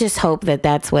 I just hope that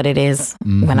that's what it is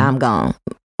when I'm gone.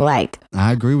 Like,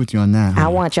 I agree with you on that. I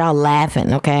want y'all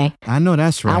laughing, okay? I know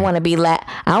that's right. I want to be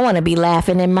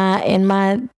laughing in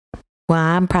my well,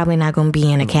 I'm probably not going to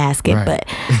be in a casket, but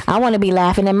I want to be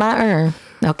laughing in my urn,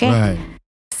 okay? Right.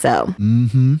 So.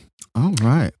 All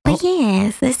right. But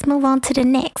yes, let's move on to the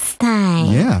next time.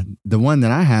 Yeah. The one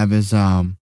that I have is, I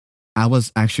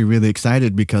was actually really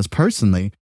excited because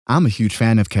personally, I'm a huge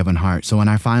fan of Kevin Hart. So when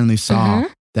I finally saw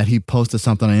that he posted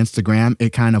something on Instagram,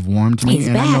 it kind of warmed me. He's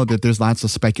and back. I know that there's lots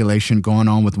of speculation going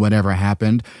on with whatever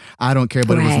happened. I don't care,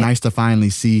 but it was nice to finally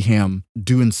see him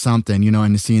doing something,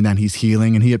 and seeing that he's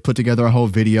healing. And he had put together a whole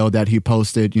video that he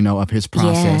posted, of his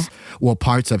process,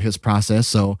 parts of his process.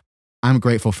 So I'm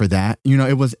grateful for that.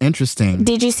 It was interesting.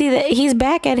 Did you see that he's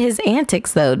back at his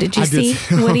antics though? Did you see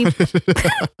what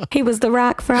he was The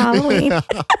Rock for Halloween?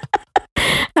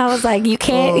 I was like, he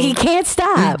can't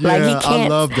stop. Yeah, like he can't. I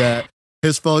love that.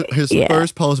 His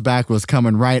first post back was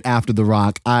coming right after The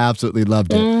Rock. I absolutely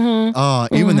loved it.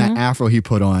 Even that afro he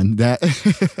put on, that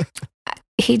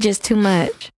he just too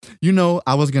much.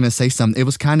 I was going to say something. It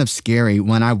was kind of scary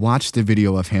when I watched the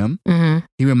video of him.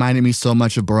 He reminded me so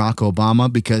much of Barack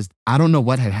Obama because I don't know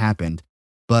what had happened,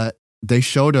 but they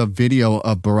showed a video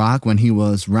of Barack when he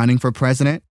was running for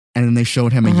president, and then they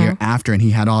showed him a year after and he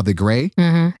had all the gray.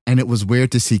 And it was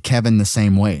weird to see Kevin the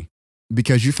same way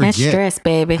because you forget that's stress,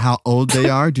 baby. How old they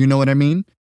are. Do you know what I mean?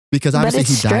 Because obviously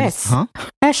he stress. died.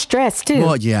 That's stress too.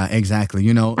 Well, yeah, exactly.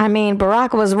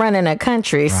 Barack was running a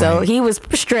country, so he was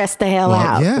stressed the hell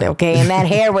out. Yeah. Okay, and that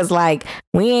hair was like,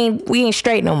 we ain't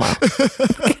straight no more.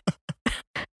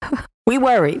 We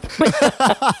worried.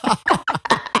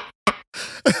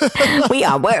 We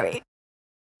are worried.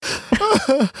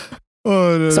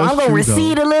 No, so I'm gonna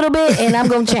recede a little bit, and I'm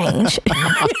gonna change.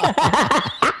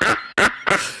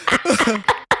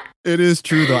 It is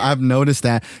true, though. I've noticed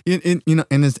that. And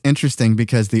it's interesting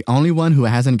because the only one who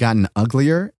hasn't gotten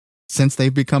uglier since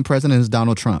they've become president is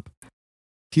Donald Trump.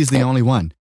 He's the only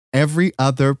one. Every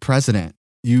other president,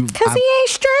 because he ain't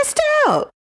stressed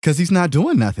out. Because he's not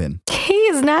doing nothing. He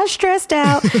is not stressed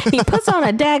out. He puts on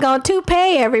a daggone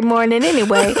toupee every morning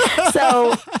anyway.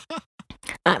 So,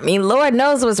 Lord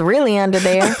knows what's really under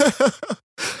there.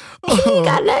 He ain't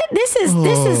got nothing. This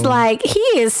is like he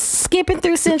is skipping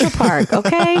through Central Park,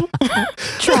 okay?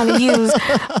 Trying to use.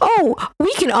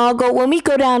 We can all go when we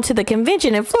go down to the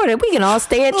convention in Florida. We can all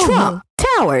stay at Trump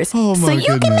Towers, so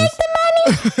you can make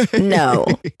the money. No,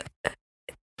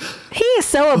 he is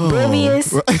so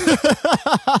oblivious.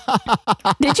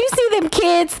 Did you see them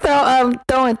kids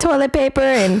throwing toilet paper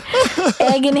and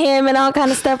egging him and all kind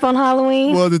of stuff on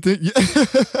Halloween? Well, the thing.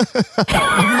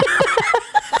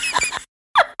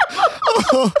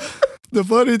 The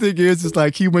funny thing is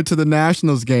like he went to the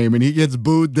Nationals game and he gets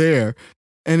booed there.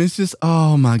 And it's just,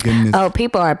 oh my goodness. Oh,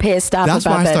 people are pissed off That's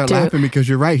about that too. That's why I start laughing because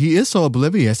you're right. He is so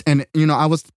oblivious. And, I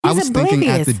was thinking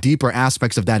at the deeper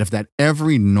aspects of that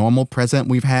every normal president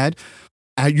we've had,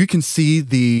 you can see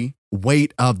the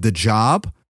weight of the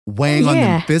job weighing on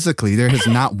them physically. There is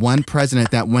not one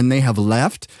president that when they have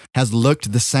left has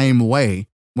looked the same way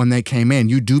when they came in.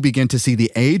 You do begin to see the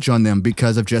age on them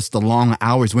because of just the long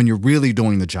hours when you're really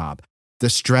doing the job. The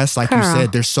stress, like you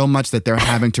said, there's so much that they're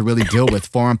having to really deal with.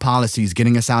 Foreign policies,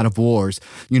 getting us out of wars,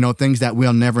 things that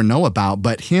we'll never know about.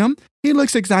 But he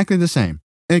looks exactly the same.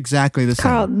 Exactly the same.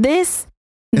 Carl, this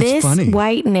This funny.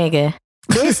 white nigga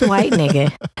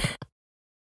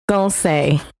gonna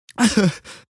say,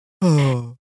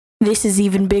 Oh. this is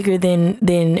even bigger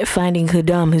than finding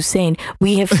Saddam Hussein.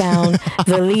 We have found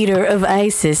the leader of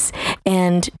ISIS,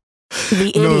 and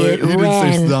the idiot he didn't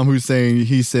say ran. Saddam Hussein.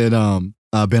 He said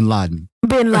Bin Laden.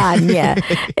 Bin Laden, yeah,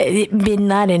 Bin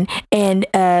Laden, and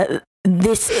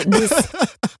this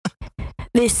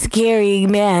scary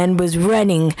man was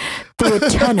running through a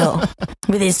tunnel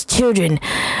with his children,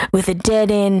 with a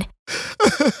dead end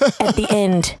at the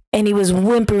end, and he was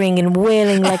whimpering and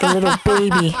wailing like a little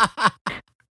baby.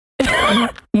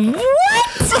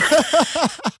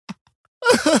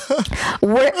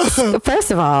 What?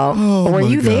 First of all, Oh, were my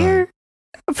you God. there?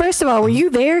 First of all, were you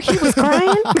there? He was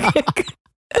crying.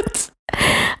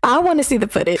 I want to see the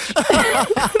footage.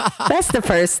 That's the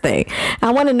first thing.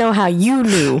 I want to know how you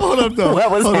knew Hold up, though. what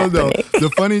was Hold up, though. happening. The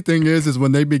funny thing is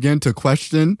when they begin to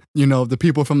question, the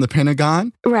people from the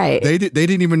Pentagon, Right. they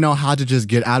didn't even know how to just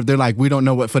get out. They're like, we don't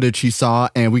know what footage he saw,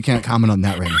 and we can't comment on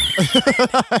that right now.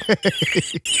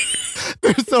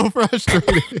 They're so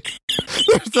frustrated.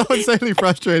 They're so insanely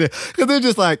frustrated because they're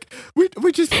just like, we don't,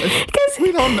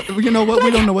 we don't know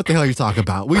what the hell you're talking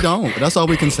about. We don't. That's all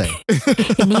we can say.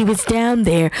 And he was down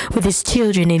there with his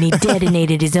children and he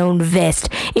detonated his own vest,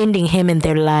 ending him and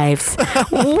their lives.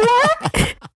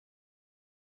 What?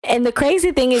 And the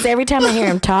crazy thing is, every time I hear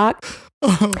him talk,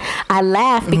 I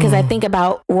laugh because I think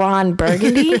about Ron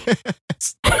Burgundy.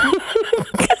 Because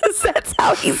that's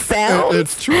how he sounds.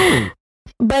 It's true.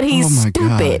 But he's Oh my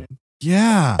stupid. God.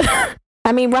 Yeah.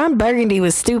 I mean, Ron Burgundy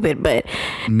was stupid, but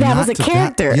that was a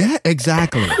character. Yeah,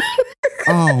 exactly.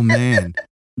 Oh man,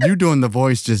 you doing the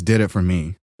voice just did it for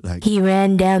me. Like He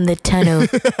ran down the tunnel,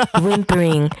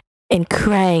 whimpering and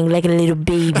crying like a little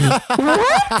baby.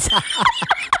 What?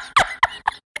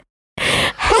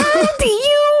 How do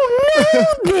you know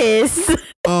this?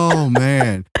 oh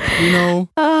man,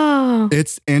 Oh,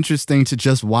 it's interesting to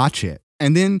just watch it,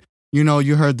 and then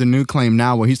you heard the new claim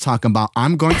now where he's talking about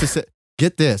I'm going to sit.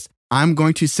 Get this, I'm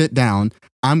going to sit down.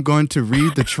 I'm going to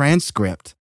read the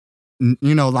transcript.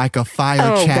 Like a fire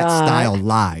Oh, chat God. style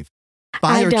live. I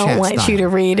Fire don't chat want style. you to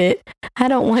read it. I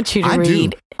don't want you to I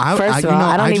read. do. I First of all,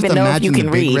 I don't just even know if you imagine can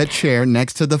the big read. red chair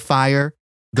next to the fire,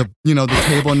 the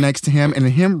table next to him, and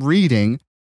him reading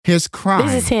his crime.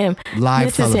 This is him.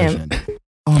 Live This is him. television.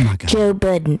 Oh my God. Joe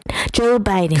Biden.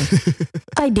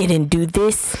 I didn't do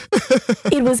this.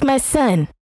 It was my son.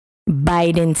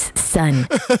 Biden's son.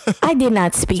 I did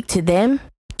not speak to them.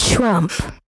 Trump.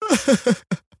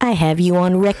 I have you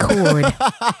on record.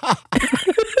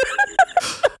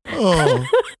 Oh,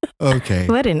 okay.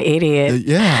 What an idiot.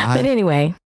 Yeah. But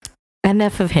anyway,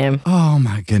 enough of him. Oh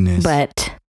my goodness. But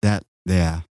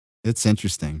it's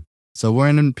interesting. So we're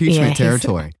in impeachment Yeah,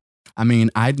 territory. I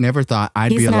mean, I'd never thought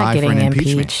I'd he's be not alive for getting an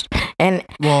impeachment. impeached. And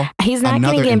Well, he's not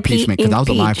another getting impeachment because I was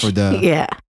alive for the Yeah.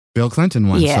 Bill Clinton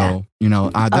one. Yeah. So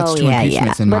that's two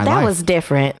impeachments in but my that life. was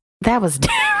different. That was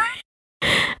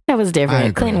different.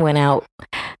 agree. Clinton went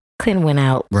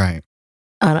out Right.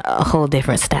 on a whole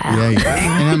different style.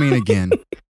 Yeah. And I mean, again,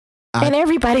 And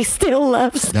everybody still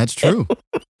loves. that's true.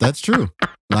 That's true.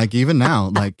 Like even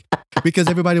now, because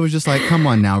everybody was just like, "Come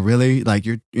on now, really? Like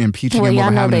you're impeaching Well, him y'all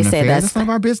over know having they an say affair? that's- That's none of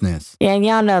our business." Yeah, and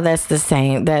y'all know that's the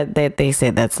same that they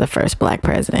said that's the first black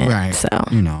president. Right. So,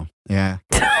 Yeah,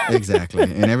 exactly.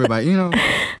 And everybody,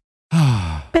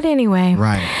 but anyway,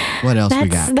 right. What else we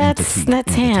got?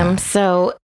 That's him.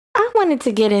 So I wanted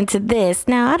to get into this.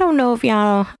 Now I don't know if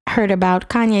y'all heard about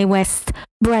Kanye West's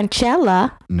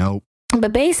Brunchella. Nope.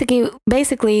 But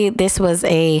basically, this was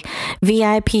a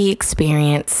VIP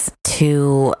experience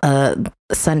to a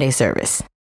Sunday service.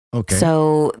 Okay.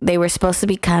 So they were supposed to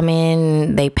be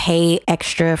coming. They pay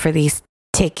extra for these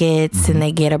tickets, Mhm. and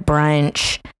they get a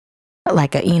brunch,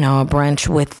 like a brunch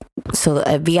with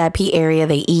a VIP area.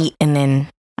 They eat and then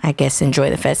I guess enjoy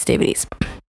the festivities.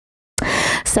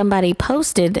 Somebody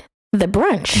posted the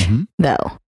brunch Mhm.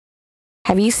 though.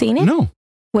 Have you seen it? No.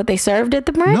 What they served at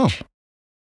the brunch? No.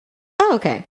 Oh,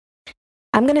 okay.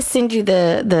 I'm gonna send you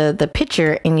the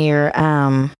picture in your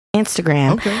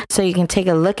Instagram Okay. so you can take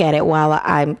a look at it while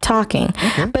I'm talking.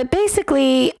 Okay. But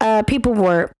basically, people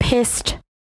were pissed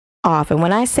off, and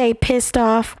when I say pissed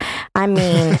off, I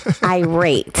mean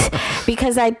irate,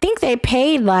 because I think they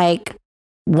paid like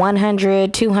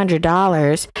 $100,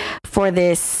 $200 for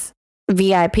this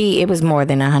VIP. It was more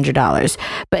than $100,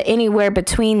 but anywhere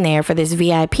between there for this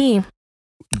VIP.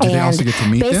 Did they also get to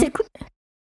meet them? Basically,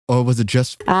 Or was it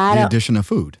just I the don't- addition of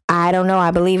food? I don't know.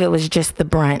 I believe it was just the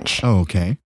brunch. Oh,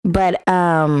 okay. But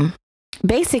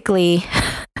basically,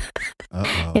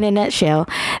 Uh-oh. in a nutshell,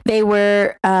 they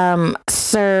were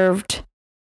served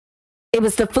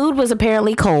the food was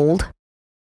apparently cold.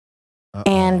 Uh-oh.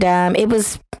 And it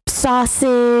was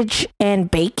sausage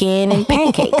and bacon and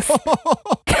pancakes.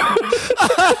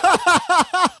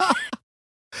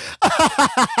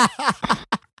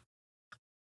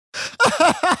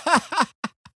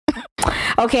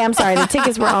 Okay, I'm sorry. The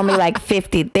tickets were only like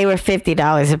 $50. They were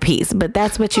 $50 a piece, but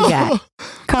that's what you got.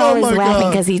 Carl is laughing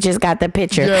because he just got the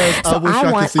picture. Yes, so I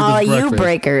want all you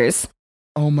breakers.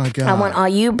 Oh my God. I want all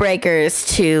you breakers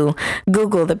to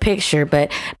Google the picture,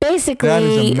 but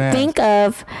basically think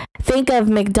of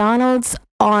McDonald's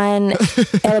on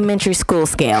elementary school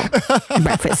scale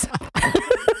breakfast.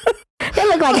 They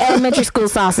look like elementary school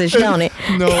sausage, don't it?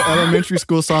 No, elementary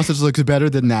school sausage looks better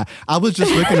than that. I was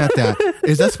just looking at that.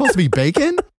 Is that supposed to be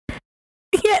bacon?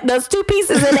 Yeah, those 2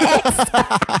 pieces in X.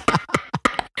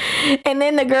 And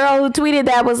then the girl who tweeted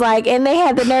that was like, and they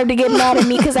had the nerve to get mad at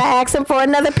me because I asked them for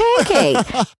another pancake.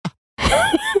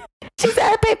 She said,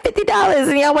 I paid $50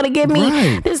 and y'all want to give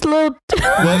me this little...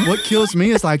 What kills me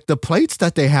is like the plates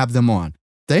that they have them on.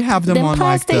 They have them on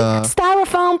plastic, like the...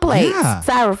 styrofoam plates. Yeah.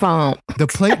 Styrofoam. The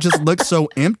plate just looks so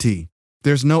empty.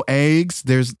 There's no eggs.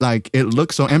 There's like, it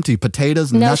looks so empty.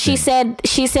 Potatoes, no, nothing.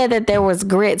 she said that there was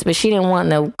grits, but she didn't want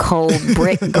no cold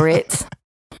brick grits.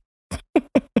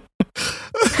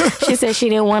 She said she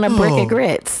didn't want a brick of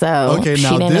grits, so okay, now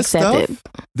she didn't accept it.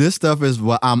 This stuff is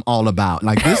what I'm all about.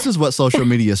 Like, this is what social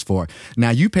media is for.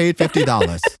 Now, you paid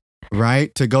 $50,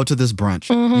 right, to go to this brunch.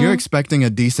 Mm-hmm. You're expecting a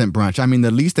decent brunch. I mean, the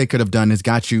least they could have done is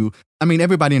got you. I mean,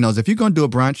 everybody knows if you're going to do a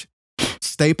brunch,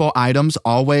 staple items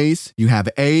always, you have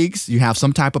eggs, you have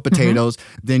some type of potatoes,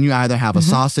 then you either have a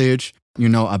sausage, you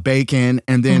know, a bacon,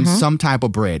 and then some type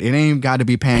of bread. It ain't got to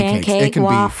be pancakes. It can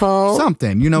waffle, be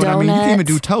something. You know donuts, what I mean? You can even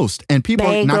do toast, and people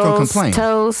are not going to complain.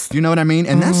 Toast. You know what I mean?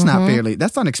 And that's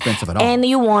that's not expensive at all. And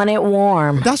you want it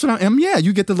warm. That's what yeah,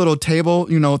 you get the little table,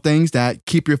 you know, things that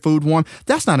keep your food warm.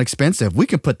 That's not expensive. We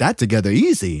can put that together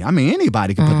easy. I mean,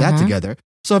 anybody can put that together.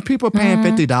 So if people are paying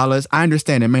 $50, I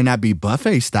understand it may not be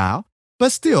buffet style,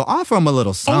 but still offer them a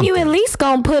little something. And you at least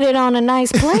gonna put it on a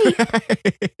nice plate.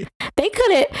 They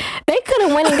could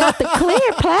have went and got the clear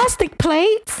plastic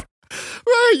plates.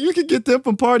 Right, you could get them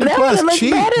from Party Plus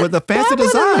cheap with a fancy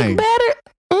design. Better.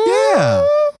 Yeah,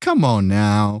 come on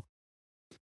now.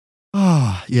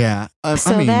 Oh yeah.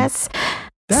 So I mean, that's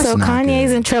so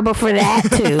Kanye's good. In trouble for that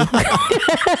too.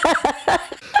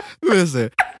 Listen,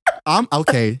 I'm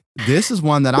okay. This is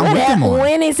one that I'm with him on.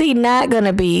 When is he not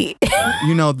gonna be?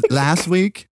 You know, last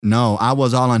week, no, I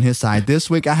was all on his side. This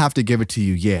week, I have to give it to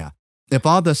you. Yeah. If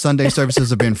all the Sunday services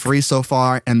have been free so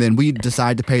far, and then we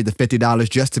decide to pay the $50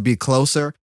 just to be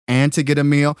closer and to get a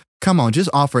meal, come on, just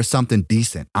offer something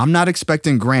decent. I'm not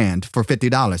expecting grand for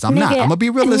 $50. I'm not. I'm gonna be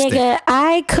realistic. Nigga,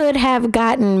 I could have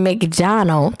gotten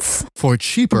McDonald's for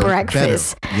cheaper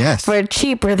breakfast. Better. Yes, for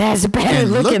cheaper. That's better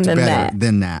and looking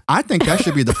than that. I think that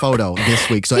should be the photo this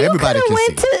week, so everybody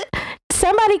can see.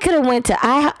 Somebody could have went to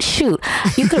IHOP. Shoot,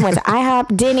 you could have went to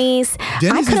IHOP, Denny's.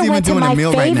 Denny's is even doing a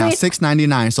meal right now,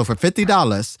 $6.99. So for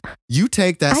 $50, you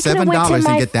take that $7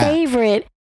 and get that.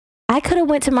 I could have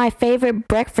went to my favorite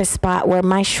breakfast spot where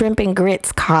my shrimp and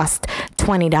grits cost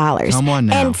 $20. Come on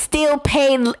now. And still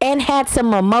paid and had some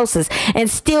mimosas and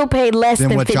still paid less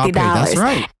than $50. That's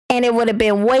right. And it would have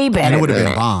been way better. And it would have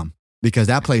been bomb because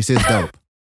that place is dope.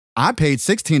 I paid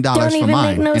 $16 for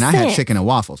mine and I had chicken and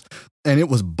waffles. And it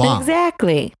was bomb.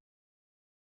 Exactly.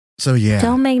 So yeah,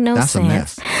 don't make no sense. A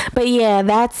mess. But yeah,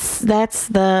 that's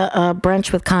the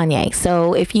brunch with Kanye.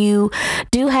 So if you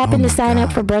do happen to sign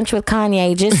up for brunch with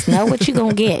Kanye, just know what you're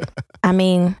gonna get. I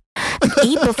mean,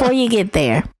 eat before you get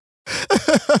there,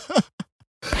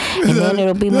 and then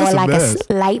it'll be more like a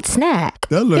light snack.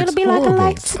 It'll be like a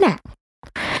light snack.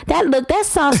 That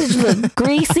sausage looked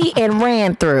greasy and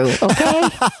ran through. Okay.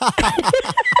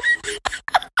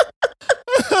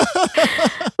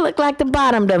 Look like the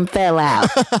bottom done fell out.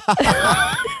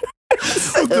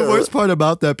 The worst part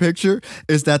about that picture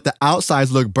is that the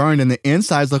outsides look burned and the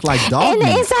insides look like dog meat.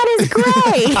 And the inside is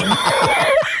gray.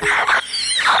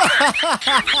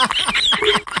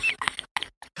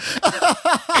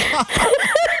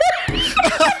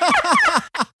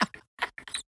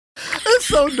 It's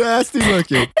so nasty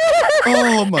looking.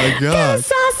 Oh my God. That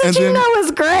sausage, then,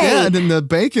 is great. Yeah, and then the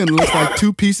bacon looks like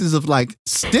 2 pieces of like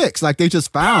sticks, like they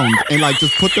just found and like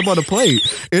just put them on a plate.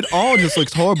 It all just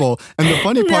looks horrible. And the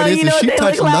funny part is she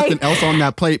touched nothing else on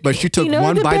that plate, but she took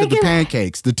one bite of the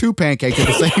pancakes, the 2 pancakes at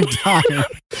the same time. You know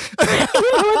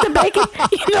what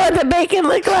the bacon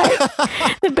looked like?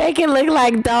 The bacon looked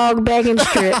like dog bacon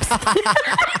strips.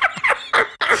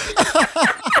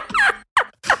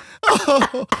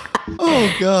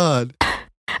 Oh God.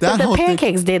 That the whole thing-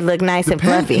 pancakes did look nice and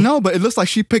fluffy. No, but it looks like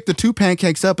she picked the 2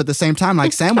 pancakes up at the same time,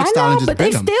 like sandwich I style, know, and just but they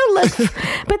bit them. still look,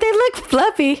 but they look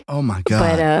fluffy. Oh my God.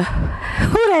 But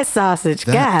who that sausage?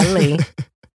 Golly.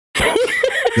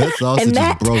 That sausage And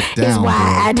that is broke down. is why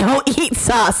girl. I don't eat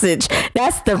sausage.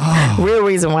 That's the Oh. real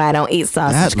reason why I don't eat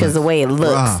sausage, because the way it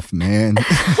looks. Rough, man.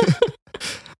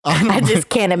 I just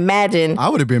can't imagine I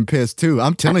would have been pissed too.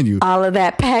 I'm telling you. all of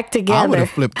that packed I would together. have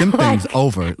flipped them things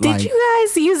over. Did you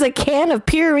guys use a can of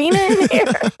Purina in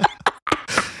here?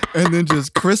 And then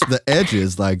just crisp the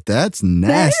edges. Like, that's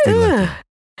nasty looking.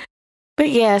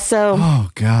 But yeah, so Oh,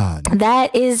 God.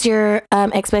 that is your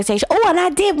expectation. Oh, and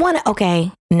I did want to.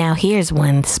 Okay, now here's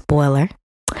one spoiler.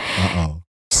 Uh-oh.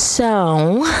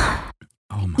 So, Oh,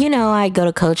 my. you know, I go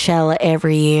to Coachella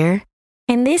every year.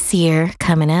 And this year,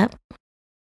 coming up,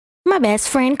 my best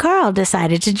friend Carl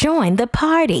decided to join the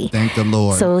party. Thank the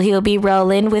Lord. So he'll be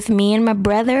rolling with me and my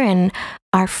brother and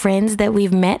our friends that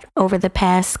we've met over the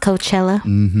past Coachella.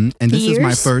 Mm-hmm. And this is my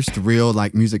years. first real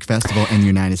music festival in the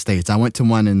United States. I went to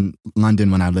one in London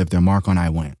when I lived there. Marco and I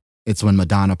went. It's when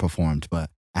Madonna performed,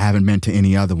 but I haven't been to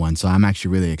any other one, so I'm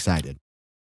actually really excited.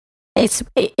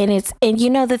 And you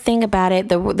know the thing about it,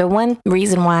 the one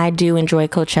reason why I do enjoy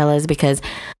Coachella is because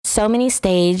so many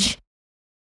stage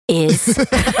is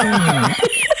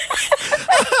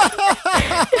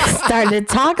starting to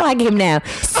talk like him now.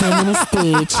 So many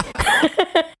stage.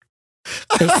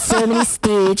 There's so many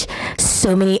stage,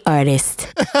 so many artists.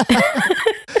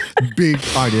 Big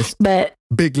artist, But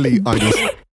bigly artist.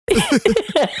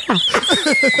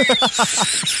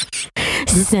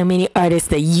 so many artists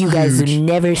that you guys Huge. will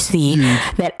never see.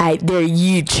 Huge. They're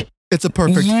huge. It's a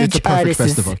perfect Huge artists.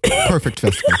 festival. Perfect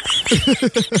festival.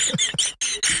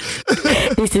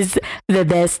 This is the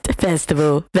best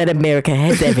festival that America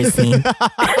has ever seen.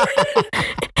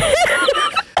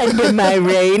 Under my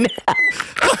reign.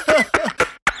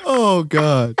 Oh,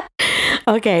 God.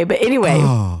 Okay, but anyway.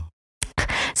 Oh.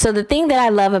 So the thing that I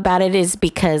love about it is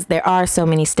because there are so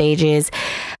many stages,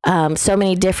 so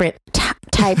many different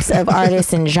types of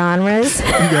artists and genres.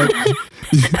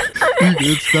 You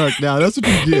get stuck now. That's what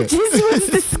you It get. just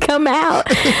wants to come out.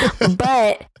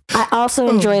 But I also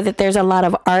enjoy that there's a lot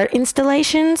of art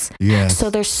installations. Yes. So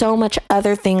there's so much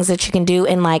other things that you can do.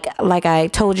 And like I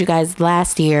told you guys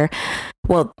last year,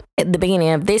 well, at the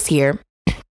beginning of this year,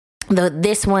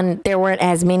 this one, there weren't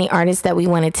as many artists that we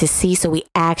wanted to see. So we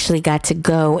actually got to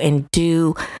go and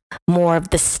do more of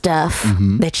the stuff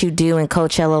that you do in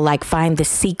Coachella, like find the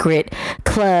secret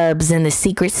clubs and the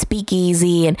secret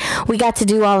speakeasy. And we got to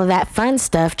do all of that fun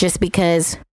stuff just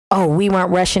because, we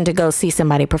weren't rushing to go see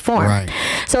somebody perform. Right.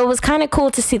 So it was kind of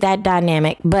cool to see that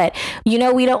dynamic. But,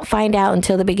 we don't find out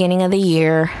until the beginning of the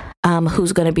year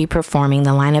who's going to be performing.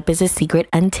 The lineup is a secret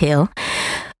until.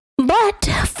 But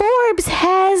Forbes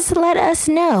has let us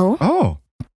know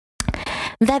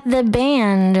that the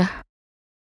band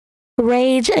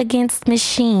Rage Against the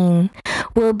Machine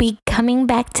will be coming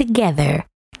back together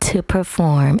to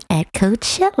perform at How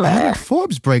Coachella. did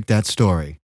Forbes break that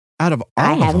story? Out of all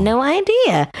I of have them. no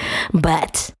idea,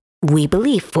 but we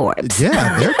believe Forbes.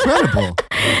 Yeah, they're credible.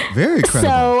 Very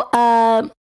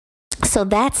credible. So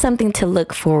that's something to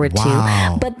look forward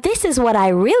Wow. to. But this is what I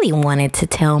really wanted to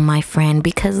tell my friend,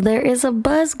 because there is a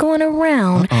buzz going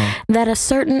around that a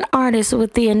certain artist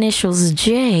with the initials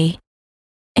J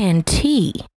and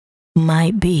T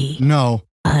might be No.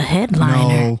 a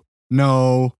headliner.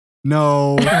 No. So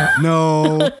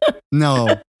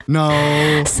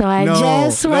I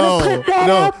just want to put that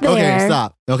out there. Okay,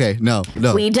 stop. Okay, no.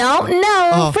 We don't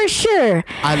know for sure.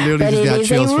 I literally But just it got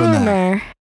is a chills from that. rumor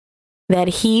that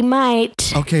he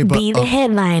might be the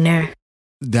headliner.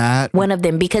 One of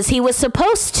them, because he was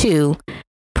supposed to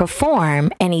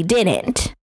perform and he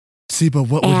didn't. See, but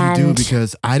what would he do?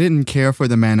 Because I didn't care for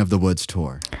the Man of the Woods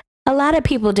tour. A lot of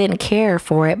people didn't care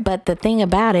for it, but the thing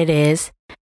about it is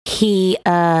he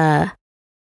has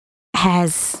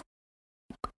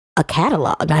a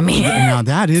catalog. I mean, Now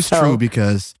that is true,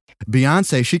 because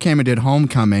Beyonce, she came and did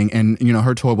Homecoming, and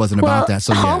her tour wasn't about that.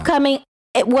 So Homecoming.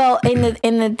 And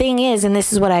the thing is, and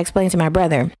this is what I explained to my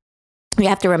brother. You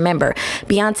have to remember,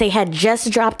 Beyonce had just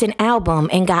dropped an album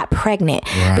and got pregnant,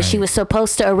 but she was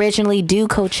supposed to originally do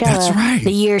Coachella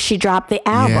the year she dropped the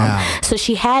album. Yeah. So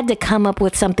she had to come up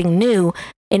with something new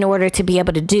in order to be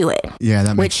able to do it. Yeah,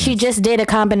 that makes Which sense. she just did a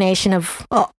combination of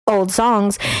old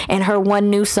songs and her one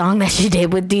new song that she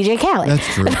did with DJ Khaled.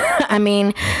 That's true. I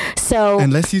mean, so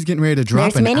unless he's getting ready to drop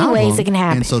there's an many album, ways it can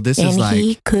happen. and so this and is like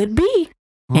he could be.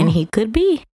 And he could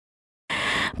be.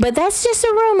 But that's just a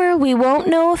rumor. We won't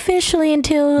know officially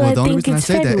until I the only think reason I it's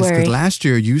say that is February. because last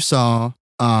year you saw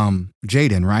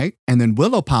Jaden, right? And then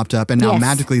Willow popped up, and now Yes.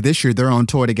 magically this year they're on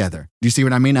tour together. Do you see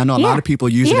what I mean? I know a Yeah. lot of people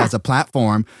use it Yeah. as a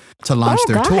platform to launch Oh,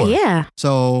 their God, tour. yeah.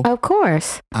 So, Of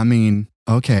course. I mean,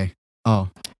 okay. Oh,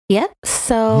 Yep.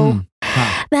 So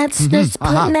ha. that's Mhm. just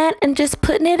Aha. putting that and just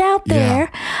putting it out Yeah.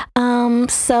 there.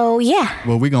 So yeah.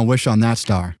 Well, we're going to wish on that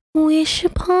star. Wish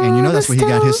upon And you know that's a where he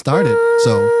got his star started,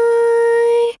 so-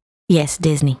 boy. Yes,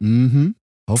 Disney. Mm-hmm.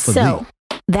 Hopefully. So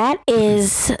that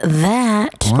is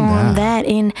that On on that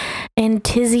in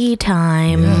Tizzy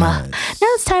time. Yes. Now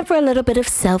it's time for a little bit of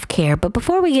self-care. But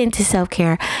before we get into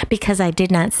self-care, because I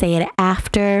did not say it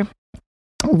after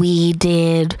we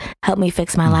did Help Me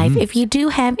Fix My Life, if you do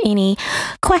have any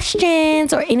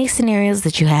questions or any scenarios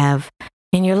that you have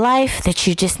in your life that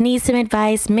you just need some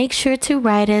advice, make sure to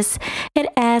write us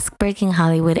at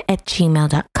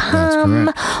askbreakinghollywood@gmail.com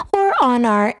or on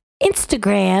our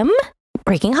Instagram,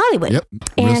 Breaking Hollywood. Yep.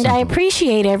 Real And I simple.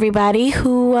 appreciate everybody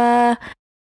who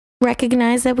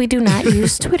recognize that we do not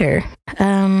use Twitter.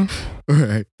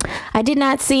 Right. I did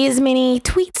not see as many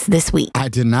tweets this week. I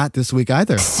did not this week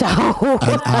either. So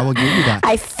I will give you that.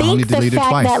 I only think the deleted fact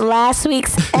twice. that last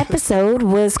week's episode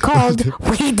was called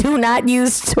We Do Not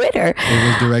Use Twitter, It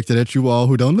was directed at you all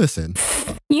who don't listen.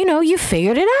 you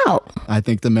figured it out. I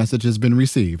think the message has been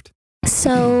received.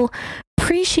 So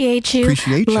appreciate you.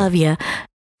 Appreciate you. Love you.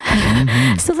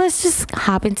 Mhm. So let's just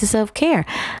hop into self-care.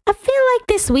 I feel like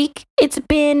this week it's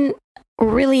been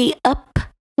really up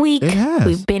week. It has.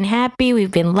 We've been happy,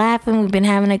 we've been laughing, we've been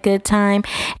having a good time.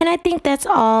 And I think that's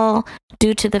all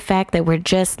due to the fact that we're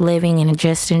just living and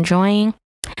just enjoying.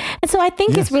 And so I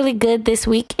think it's Yes. really good this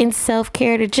week in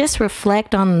self-care to just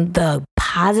reflect on the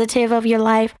positive of your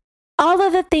life, all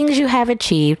of the things you have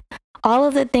achieved, all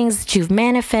of the things that you've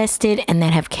manifested and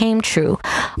that have came true,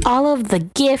 all of the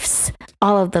gifts,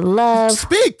 all of the love,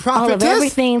 Speak, all of prophetess.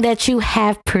 everything that you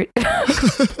have.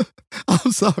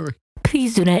 I'm sorry.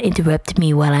 Please do not interrupt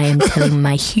me while I am telling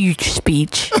my huge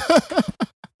speech.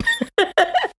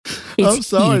 I'm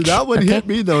sorry. huge, That one okay? hit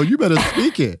me, though. You better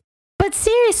speak it. But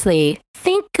seriously,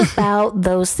 think about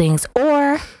those things.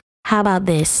 Or how about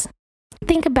this?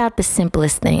 Think about the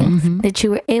simplest things Mhm. that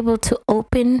you were able to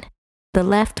open the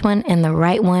left one and the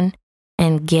right one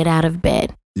and get out of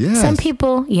bed. Yes. Some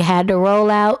people you had to roll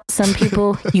out. Some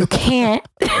people you can't.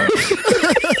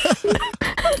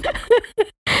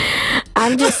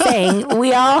 I'm just saying,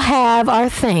 we all have our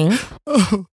thing.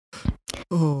 Oh.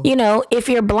 Oh. You know, if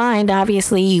you're blind,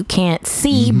 obviously you can't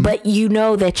see, Mhm. but you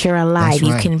know that you're alive. That's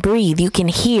You right. can breathe, you can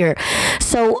hear.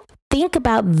 So think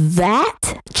about that.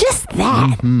 Just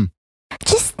that. Mhm.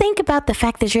 Just think about the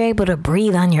fact that you're able to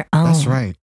breathe on your own. That's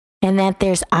right. And that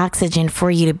there's oxygen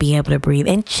for you to be able to breathe.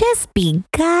 And just be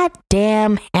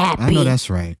goddamn happy. I know that's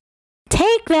right.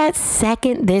 Take that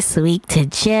second this week to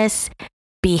just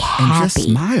be And happy. just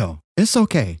smile. It's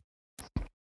okay.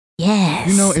 Yes.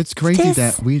 You know, it's crazy Just-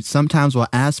 that we sometimes will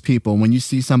ask people when you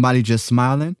see somebody just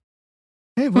smiling,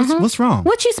 hey, what's wrong?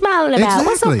 What you smiling about?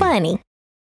 What's so Exactly. funny?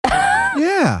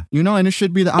 Yeah, you know, and it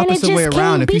should be the And it opposite way just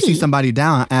around. can't If you see be. somebody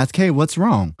down, ask, hey, what's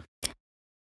wrong?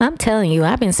 I'm telling you,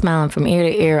 I've been smiling from ear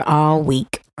to ear all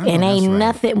week. I know And that's ain't right.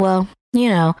 nothing, well, you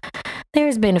know,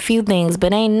 there's been a few things,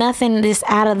 but ain't nothing just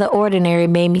out of the ordinary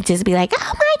made me just be like,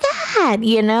 oh my God,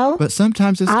 you know? But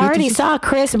sometimes it's I good already to saw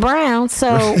Chris Brown,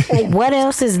 so what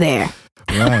else is there?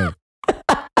 Right.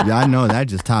 Yeah, I know that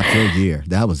just topped your year.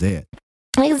 That was it.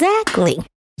 Exactly.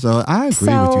 So I agree with you.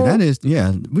 So- That is,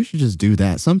 yeah, we should just do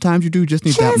that. Sometimes you do just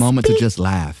need that Just moment to be just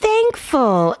laugh.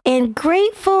 Thankful and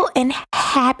grateful and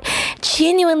happy,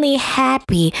 genuinely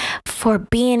happy for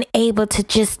being able to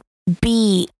just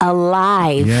be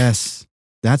alive. Yes.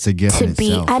 That's a gift To in be,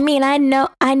 itself. I mean, I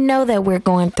know that we're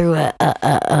going through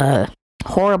a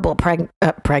horrible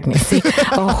pregnancy,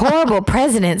 a horrible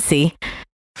presidency.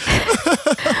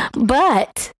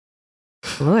 But,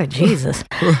 Lord Jesus,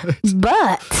 Right.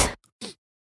 but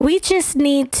we just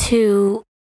need to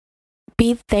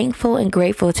be thankful and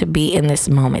grateful to be in this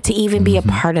moment, to even be a Mhm.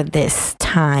 part of this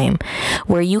time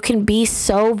where you can be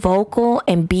so vocal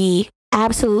and be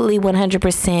absolutely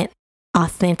 100%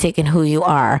 authentic in who you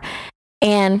are.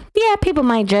 And yeah, people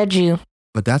might judge you,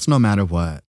 But that's no matter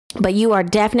what. but you are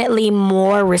definitely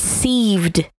more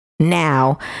received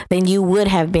now than you would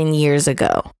have been years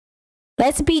ago.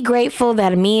 Let's be grateful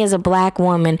that me as a Black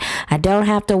woman, I don't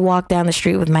have to walk down the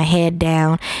street with my head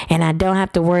down, and I don't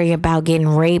have to worry about getting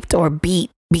raped or beat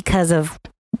because of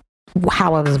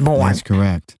how I was born. That's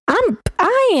correct.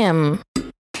 I am.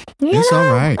 It's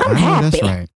all right. I'm I know happy. that's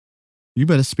right. You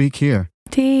better speak here.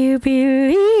 Do you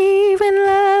believe in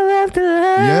love after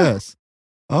love? Yes.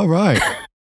 All right.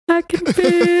 I can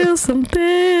feel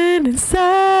something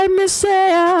inside me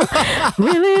say I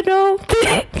really don't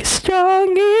think it's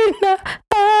strong enough.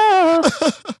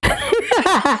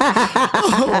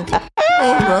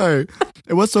 All right.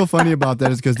 And what's so funny about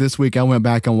that is because this week I went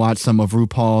back and watched some of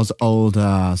RuPaul's old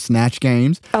Snatch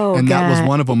games. Oh, and God. that was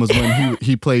one of them was when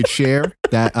he played Cher,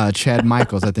 that Chad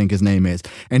Michaels, I think his name is.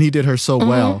 And he did her so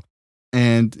well.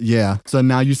 And yeah, so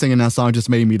now you singing that song just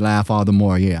made me laugh all the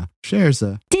more. Yeah. Cher's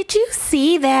Did you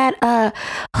see that?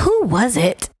 Who was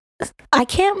it? I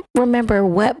can't remember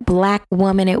what black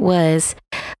woman it was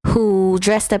who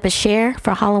dressed up as Cher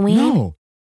for Halloween. No.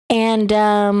 And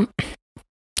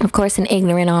of course, an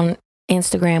ignorant on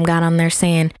Instagram got on there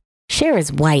saying, Cher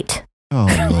is white. Oh,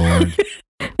 Lord.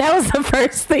 That was the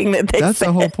first thing that they That's said.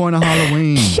 the whole point of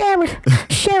Halloween.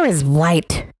 Cher is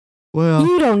white. Well,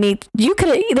 You don't need,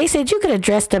 they said you could have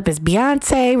dressed up as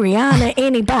Beyonce, Rihanna,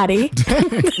 anybody.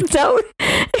 So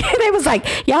they was like,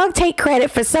 y'all take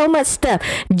credit for so much stuff.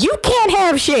 You can't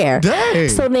have Cher. dang.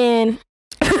 So then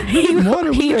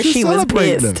he or she was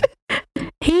pissed.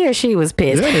 He or she was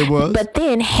pissed. Yeah, they was. But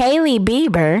then Hailey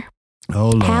Bieber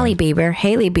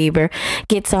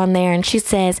gets on there and she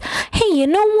says, hey, you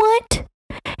know what?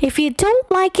 If you don't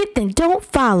like it, then don't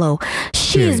follow.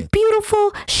 She is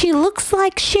beautiful. She looks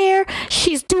like Cher.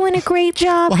 She's doing a great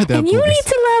job. Why that And you voice? need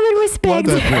to love and Why respect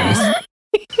that her.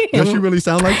 Does she really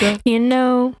sound like that? You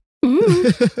know,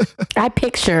 I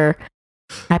picture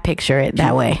it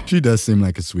that way. She does seem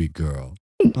like a sweet girl.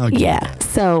 I'll give you Yeah. that.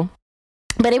 So,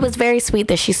 but it was very sweet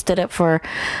that she stood up for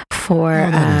Oh,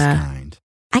 that is kind.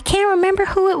 I can't remember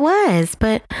who it was,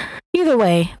 but either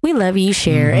way, we love you,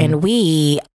 Cher, and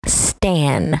we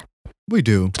stan, We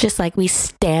do. just like we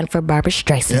stand for Barbara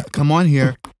Streisand. Yeah, come on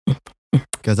here.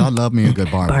 Because I love me a good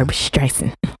Barbara. Barbara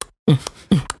Streisand.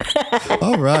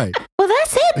 All right. Well,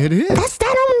 that's it. It is. That's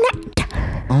that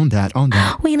on that. On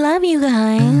that. We love you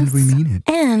guys. And we mean it.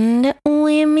 And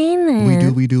we mean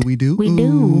it. We do. We do.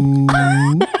 Ooh.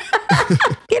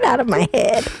 Get out of my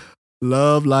head.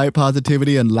 Love, light,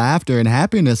 positivity, and laughter and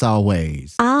happiness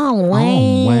always.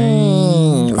 Always.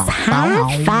 Always.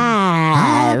 High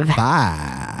five.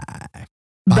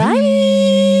 Bye.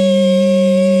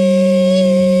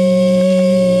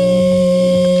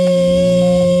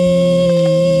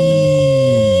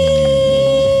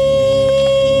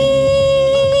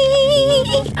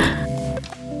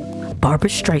 Barbara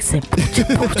Streisand.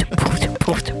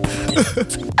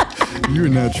 You're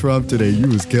not Trump today. You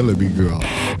was killing me, girl.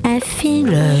 I feel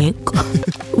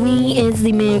like we as the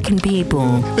American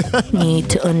people need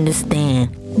to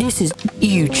understand this is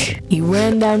huge. He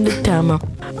ran down the tunnel,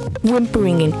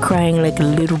 whimpering and crying like a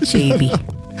little baby.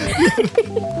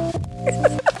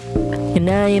 And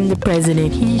I am the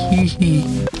president. Hee hee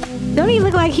hee. Don't he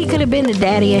look like he could have been the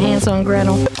daddy of Hansel and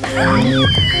Gretel?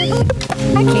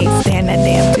 I can't stand that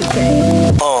damn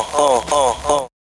toothpaste.